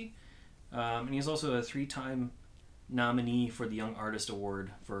odd to see. And he's also a 3-time nominee for the Young Artist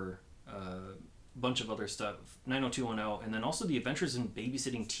Award for a bunch of other stuff, 90210, and then also the Adventures in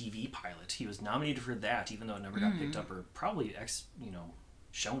Babysitting TV pilot. He was nominated for that, even though it never got picked up or probably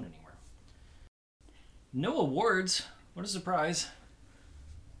shown anywhere. No awards. What a surprise.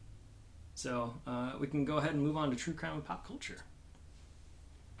 So we can go ahead and move on to true crime and pop culture.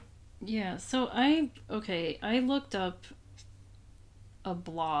 Yeah, so I looked up a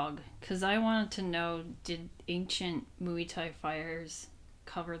blog because I wanted to know, did ancient Muay Thai fighters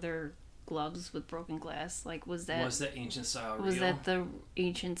cover their gloves with broken glass? Like, was that ancient style real? Was that the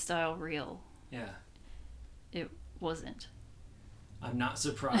ancient style real? Yeah. It wasn't. I'm not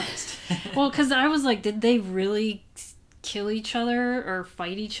surprised. Well, because I was like, did they really kill each other or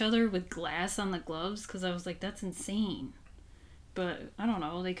fight each other with glass on the gloves, because I was like, that's insane. But I don't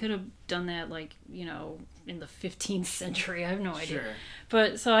know, they could have done that, like, you know, in the 15th century. I have no idea. Sure.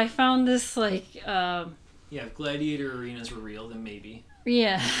 But so I found this, like, Yeah, if gladiator arenas were real, then maybe.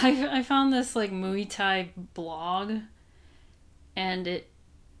 yeah, I found this, like, Muay Thai blog, and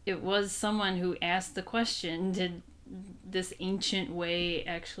it was someone who asked the question, did this ancient way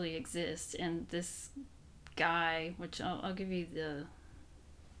actually exist? And this guy, which I'll give you the...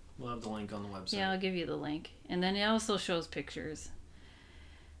 We'll have the link on the website. Yeah, I'll give you the link. And then it also shows pictures.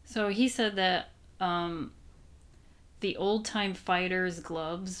 So he said that the old-time fighters'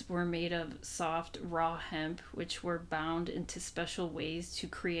 gloves were made of soft, raw hemp, which were bound into special ways to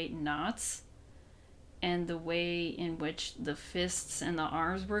create knots. And the way in which the fists and the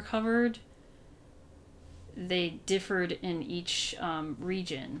arms were covered, they differed in each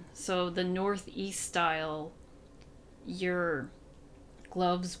region. So the northeast style, your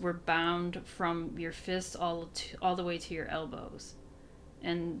gloves were bound from your fists all the way to your elbows.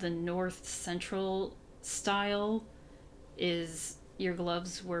 And the north central style is your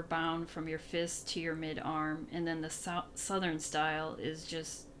gloves were bound from your fist to your mid-arm. And then the southern style is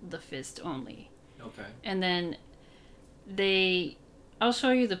just the fist only. Okay. And then I'll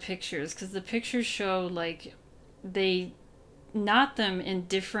show you the pictures, because the pictures show, like, they knot them in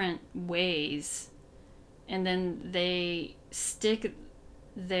different ways, and then they stick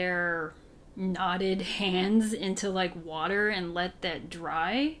their knotted hands into, like, water and let that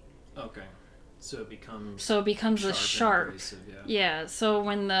dry. Okay. So it becomes a sharp. Abrasive, yeah. Yeah, so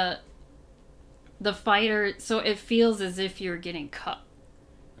when the fighter, so it feels as if you're getting cut.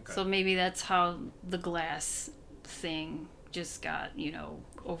 Okay. So maybe that's how the glass thing just got, you know,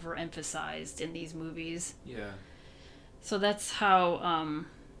 overemphasized in these movies. Yeah. So that's how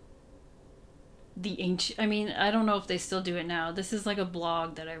the ancient... I mean, I don't know if they still do it now. This is like a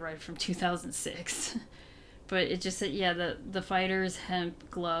blog that I read from 2006. But it just said, yeah, the fighters' hemp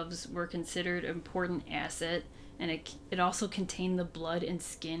gloves were considered an important asset, and it also contained the blood and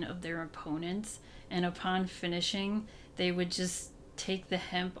skin of their opponents. And upon finishing, they would just take the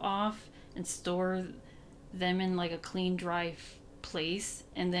hemp off and store them in, like, a clean, dry place,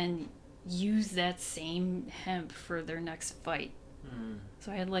 and then use that same hemp for their next fight.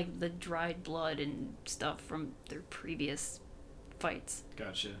 So I had, like, the dried blood and stuff from their previous fights.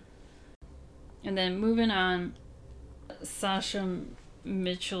 Gotcha. And then moving on, Sasha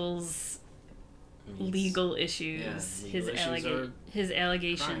Mitchell's legal issues, his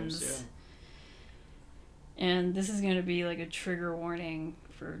allegations. Crimes, yeah. And this is going to be like a trigger warning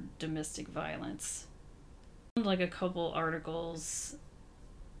for domestic violence. Like a couple articles,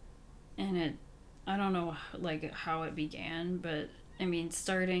 and I don't know, like, how it began, but I mean,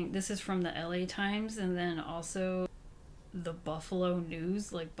 this is from the LA Times, and then also the Buffalo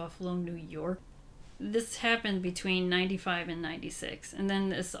News, like Buffalo, New York. This happened between 95 and 96. And then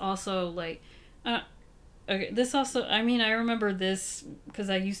this also, like, okay, this also, I mean, I remember this because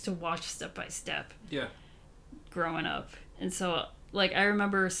I used to watch Step by Step. Yeah. Growing up. And so, like, I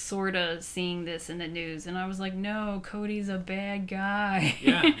remember sort of seeing this in the news, and I was like, no, Cody's a bad guy.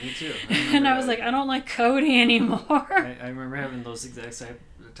 Yeah, me too. And I was like, I don't like Cody anymore. I remember having those exact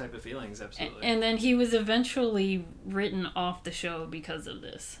type of feelings, absolutely. And then he was eventually written off the show because of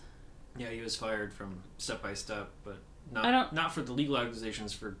this. Yeah, he was fired from Step by Step, but not for the legal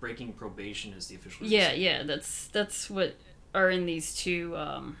accusations, for breaking probation is the official reason. Yeah, that's what are in these two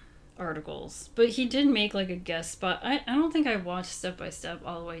articles. But he did make, like, a guest spot. I don't think I watched Step by Step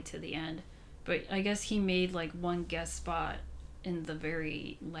all the way to the end, but I guess he made, like, one guest spot in the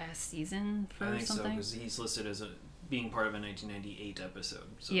very last season for something. I think so, because he's listed as being part of a 1998 episode.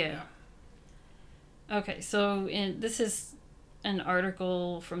 So, yeah. Okay, so this is an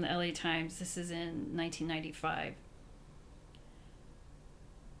article from the LA Times. This is in 1995.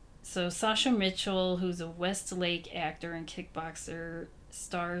 So Sasha Mitchell, who's a Westlake actor and kickboxer,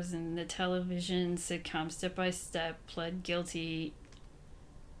 stars in the television sitcom Step by Step, pled guilty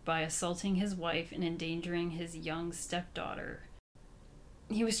by assaulting his wife and endangering his young stepdaughter.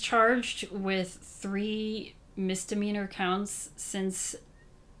 He was charged with 3 misdemeanor counts since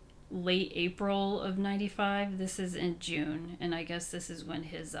late April of 95. This is in June, and I guess this is when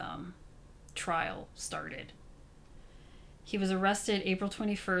his trial started. He was arrested April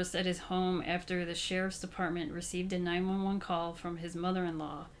 21st at his home after the sheriff's department received a 911 call from his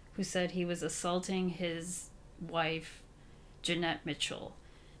mother-in-law, who said he was assaulting his wife, Jeanette Mitchell.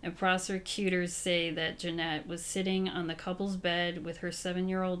 And prosecutors say that Jeanette was sitting on the couple's bed with her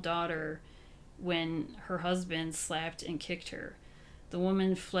 7-year-old daughter when her husband slapped and kicked her. The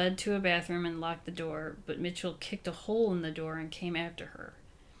woman fled to a bathroom and locked the door, but Mitchell kicked a hole in the door and came after her.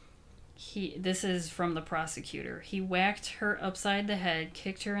 This is from the prosecutor. He whacked her upside the head,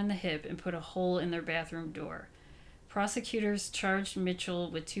 kicked her in the hip, and put a hole in their bathroom door. Prosecutors charged Mitchell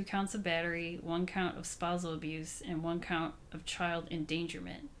with 2 counts of battery, 1 count of spousal abuse, and 1 count of child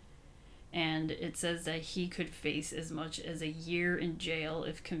endangerment. And it says that he could face as much as a year in jail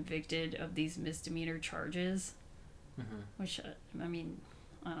if convicted of these misdemeanor charges. Mm-hmm. Which, I mean,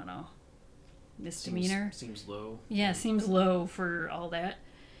 I don't know. Misdemeanor? Seems low. Yeah, seems low for all that.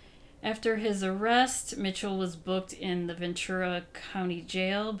 After his arrest, Mitchell was booked in the Ventura County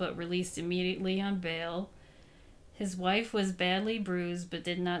Jail, but released immediately on bail. His wife was badly bruised, but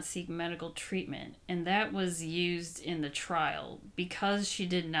did not seek medical treatment, and that was used in the trial. Because she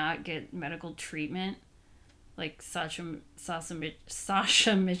did not get medical treatment, like Sasha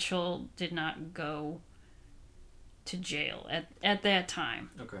Mitchell did not go to jail at that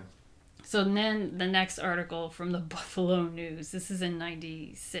time. Okay. So then the next article from the Buffalo News, this is in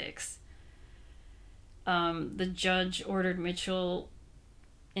 96. The judge ordered Mitchell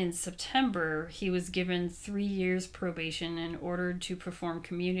in September. He was given 3 years probation and ordered to perform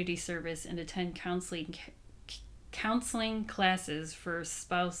community service and attend counseling classes for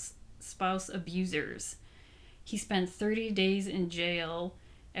spouse abusers. He spent 30 days in jail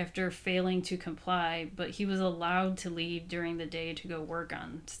after failing to comply, but he was allowed to leave during the day to go work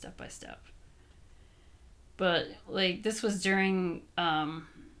on Step by Step. But, like, this was during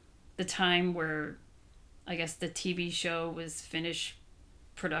the time where, I guess, the TV show was finished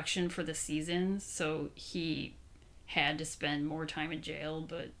production for the season, so he had to spend more time in jail,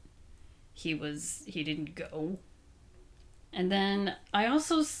 but he didn't go. And then I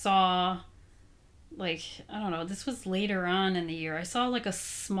also saw, like, I don't know, this was later on in the year. I saw like a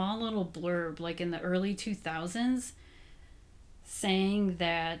small little blurb, like in the early 2000s, saying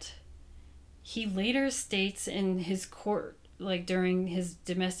that he later states in his court, like during his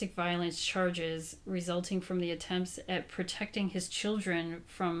domestic violence charges resulting from the attempts at protecting his children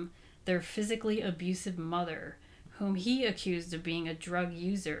from their physically abusive mother, whom he accused of being a drug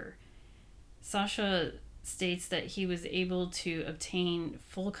user. Sasha states that he was able to obtain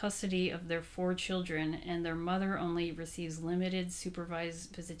full custody of their 4 children, and their mother only receives limited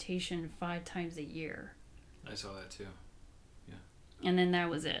supervised visitation 5 times a year. I saw that too. Yeah. And then that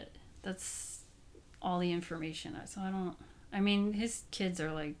was it. That's all the information. I mean, his kids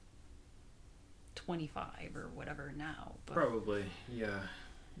are like 25 or whatever now. But Probably, yeah.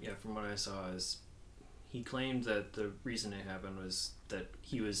 Yeah, from what I saw is he claimed that the reason it happened was that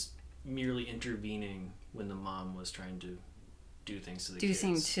he was merely intervening when the mom was trying to do things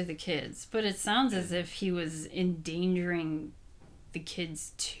to the kids. But it sounds as if he was endangering the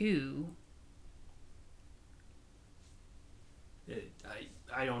kids too.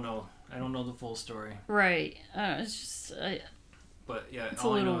 I don't know. I don't know the full story. Right. It's just... but yeah, it's a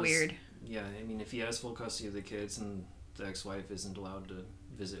little weird. Yeah, I mean, if he has full custody of the kids and the ex-wife isn't allowed to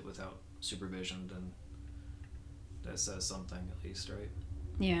visit without supervision, then that says something at least, right?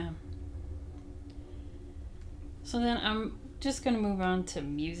 Yeah. So then I'm just going to move on to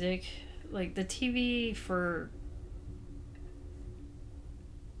music. Like, the TV for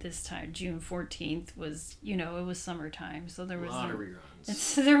this time, June 14th, was, it was summertime, so there was a lot of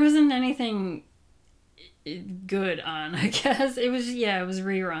reruns. There wasn't anything good on, I guess. It was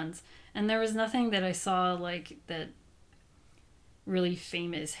reruns. And there was nothing that I saw, like, that really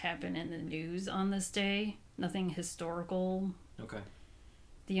famous happened in the news on this day. Nothing historical. Okay.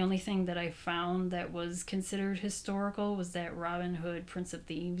 The only thing that I found that was considered historical was that Robin Hood, Prince of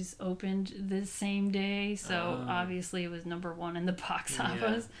Thieves opened the same day, so obviously it was number 1 in the box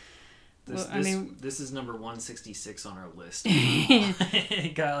office. This is number 166 on our list.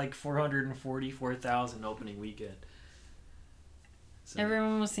 It got like 444,000 opening weekend. So.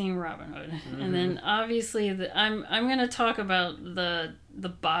 Everyone was seeing Robin Hood, and then obviously I'm gonna talk about the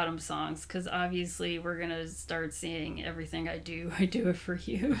bottom songs, because obviously we're gonna start seeing Everything I Do It For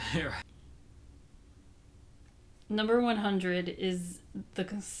You. Number 100 is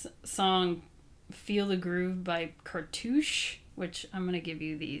the song "Feel the Groove" by Cartouche, which I'm gonna give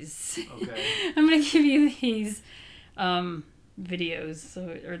you these. Okay. I'm gonna give you these videos,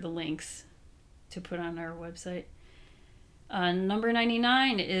 or the links to put on our website. Number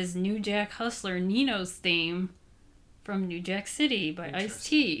 99 is New Jack Hustler Nino's theme from New Jack City by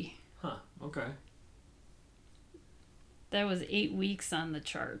Ice-T. Huh, okay. That was 8 weeks on the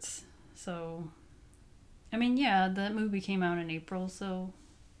charts. So, I mean, yeah, that movie came out in April, so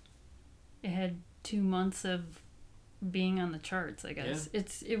it had 2 months of being on the charts, I guess. Yeah.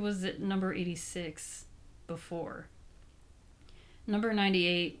 It was at number 86 before. Number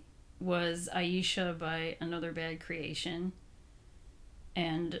 98 was Aisha by Another Bad Creation.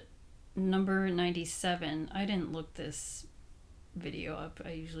 And number 97, I didn't look this video up.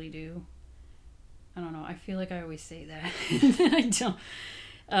 I usually do. I don't know. I feel like I always say that. I don't.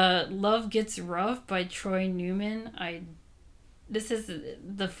 Love Gets Rough by Troy Newman. This is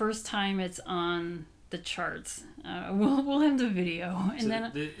the first time it's on the charts. We'll have the video, and so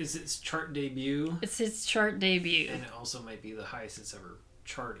then is its chart debut? It's its chart debut, and it also might be the highest it's ever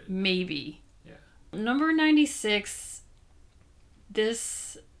charted. Maybe. Yeah. Number 96.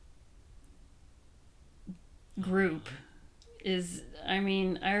 This group is. I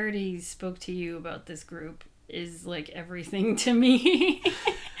mean, I already spoke to you about this group. Is like everything to me.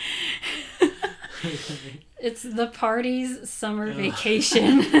 It's The Party's Summer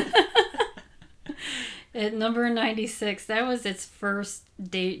Vacation. At number 96. That was its first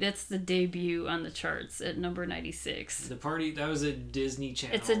date. That's the debut on the charts at number 96. The Party, that was a Disney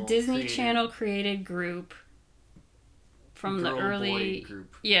Channel. It's a Disney Channel created group from the early boy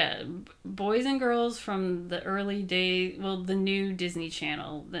group. Yeah, boys and girls from the early day, well, the new Disney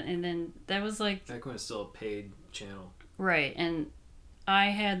Channel. And then that was like back when it's still a paid channel. Right, and I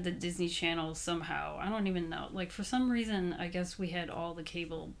had the Disney Channel somehow. I don't even know. Like, for some reason, I guess we had all the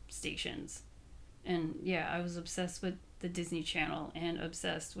cable stations. And, yeah, I was obsessed with the Disney Channel and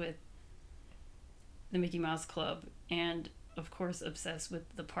obsessed with the Mickey Mouse Club and, of course, obsessed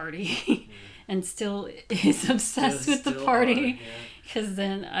with The Party. And still is obsessed with The Party. Because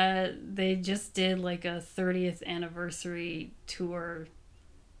then they just did, like, a 30th anniversary tour,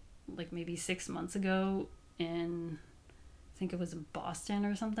 like, maybe 6 months ago in... I think it was in Boston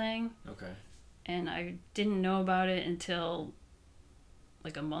or something. Okay. And I didn't know about it until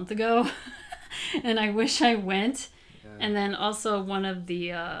like a month ago. And I wish I went. Yeah. And then also one of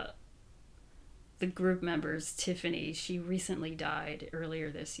the group members, Tiffany, she recently died earlier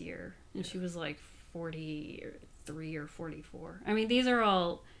this year. And she was like 43 or 44. I mean, these are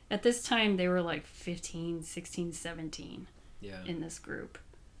all, at this time, they were like 15, 16, 17 in this group.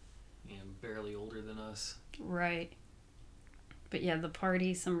 Yeah, barely older than us. Right. But yeah, The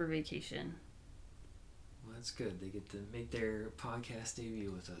Party Summer Vacation. Well, that's good. They get to make their podcast debut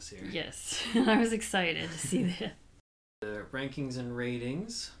with us here. Yes. I was excited to see that. The rankings and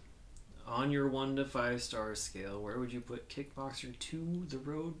ratings. On your 1 to 5 star scale, where would you put Kickboxer 2 The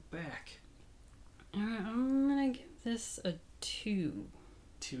Road Back? I'm going to give this a 2.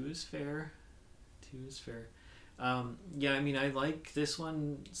 2 is fair. 2 is fair. Yeah, I mean, I like this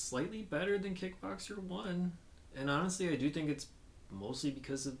one slightly better than Kickboxer 1. And honestly, I do think it's mostly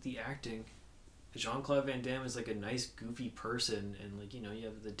because of the acting. Jean-Claude Van Damme is like a nice, goofy person, and like, you know, you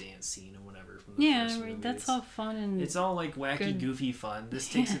have the dance scene or whatever from the first movie. That's all fun and it's all like wacky, good. Goofy fun. This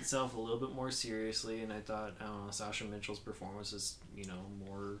takes itself a little bit more seriously, and I thought, I don't know, Sasha Mitchell's performance is, you know,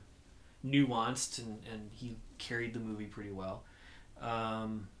 more nuanced, and he carried the movie pretty well.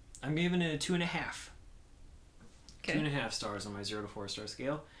 I'm giving it a 2.5. Okay. 2.5 stars on my 0 to 4 star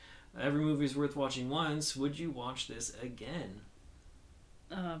scale. Every movie is worth watching once. Would you watch this again?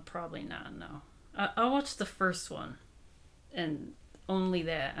 Probably not, no. I'll watch the first one. And only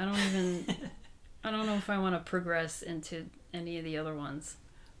that. I don't know if I want to progress into any of the other ones.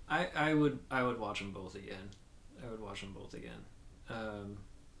 I would watch them both again.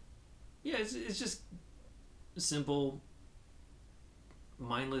 Yeah, it's just simple,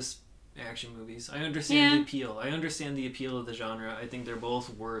 mindless action movies. I understand the appeal. I understand the appeal of the genre. I think they're both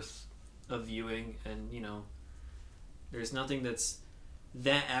worth a viewing, and you know, there's nothing that's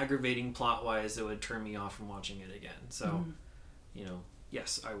that aggravating plot wise that would turn me off from watching it again. So, you know,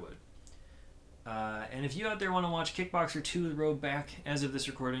 yes, I would. And if you out there want to watch Kickboxer 2 The Road Back as of this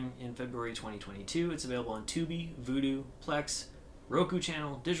recording in February 2022, it's available on Tubi, Vudu, Plex, Roku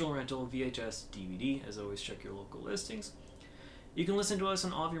channel, digital rental, VHS, DVD. As always, check your local listings. You can listen to us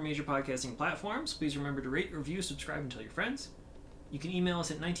on all of your major podcasting platforms. Please remember to rate, review, subscribe, and tell your friends. You can email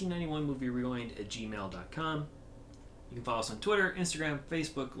us at 1991movierewind@gmail.com. You can follow us on Twitter, Instagram,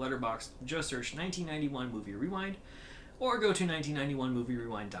 Facebook, Letterboxd. Just search 1991 Movie Rewind, or go to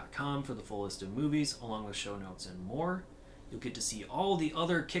 1991movierewind.com for the full list of movies, along with show notes and more. You'll get to see all the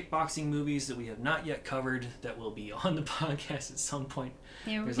other kickboxing movies that we have not yet covered that will be on the podcast at some point.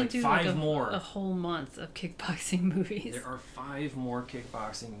 Yeah, There's we like can do 5 more. A whole month of kickboxing movies. There are 5 more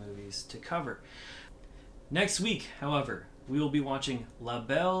kickboxing movies to cover. Next week, however, we will be watching La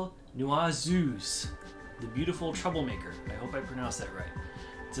Belle Noiseuse, The Beautiful Troublemaker. I hope I pronounced that right.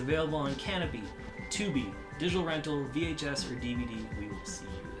 It's available on Canopy, Tubi, digital rental, VHS, or DVD. We will see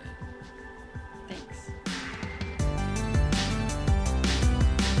you then.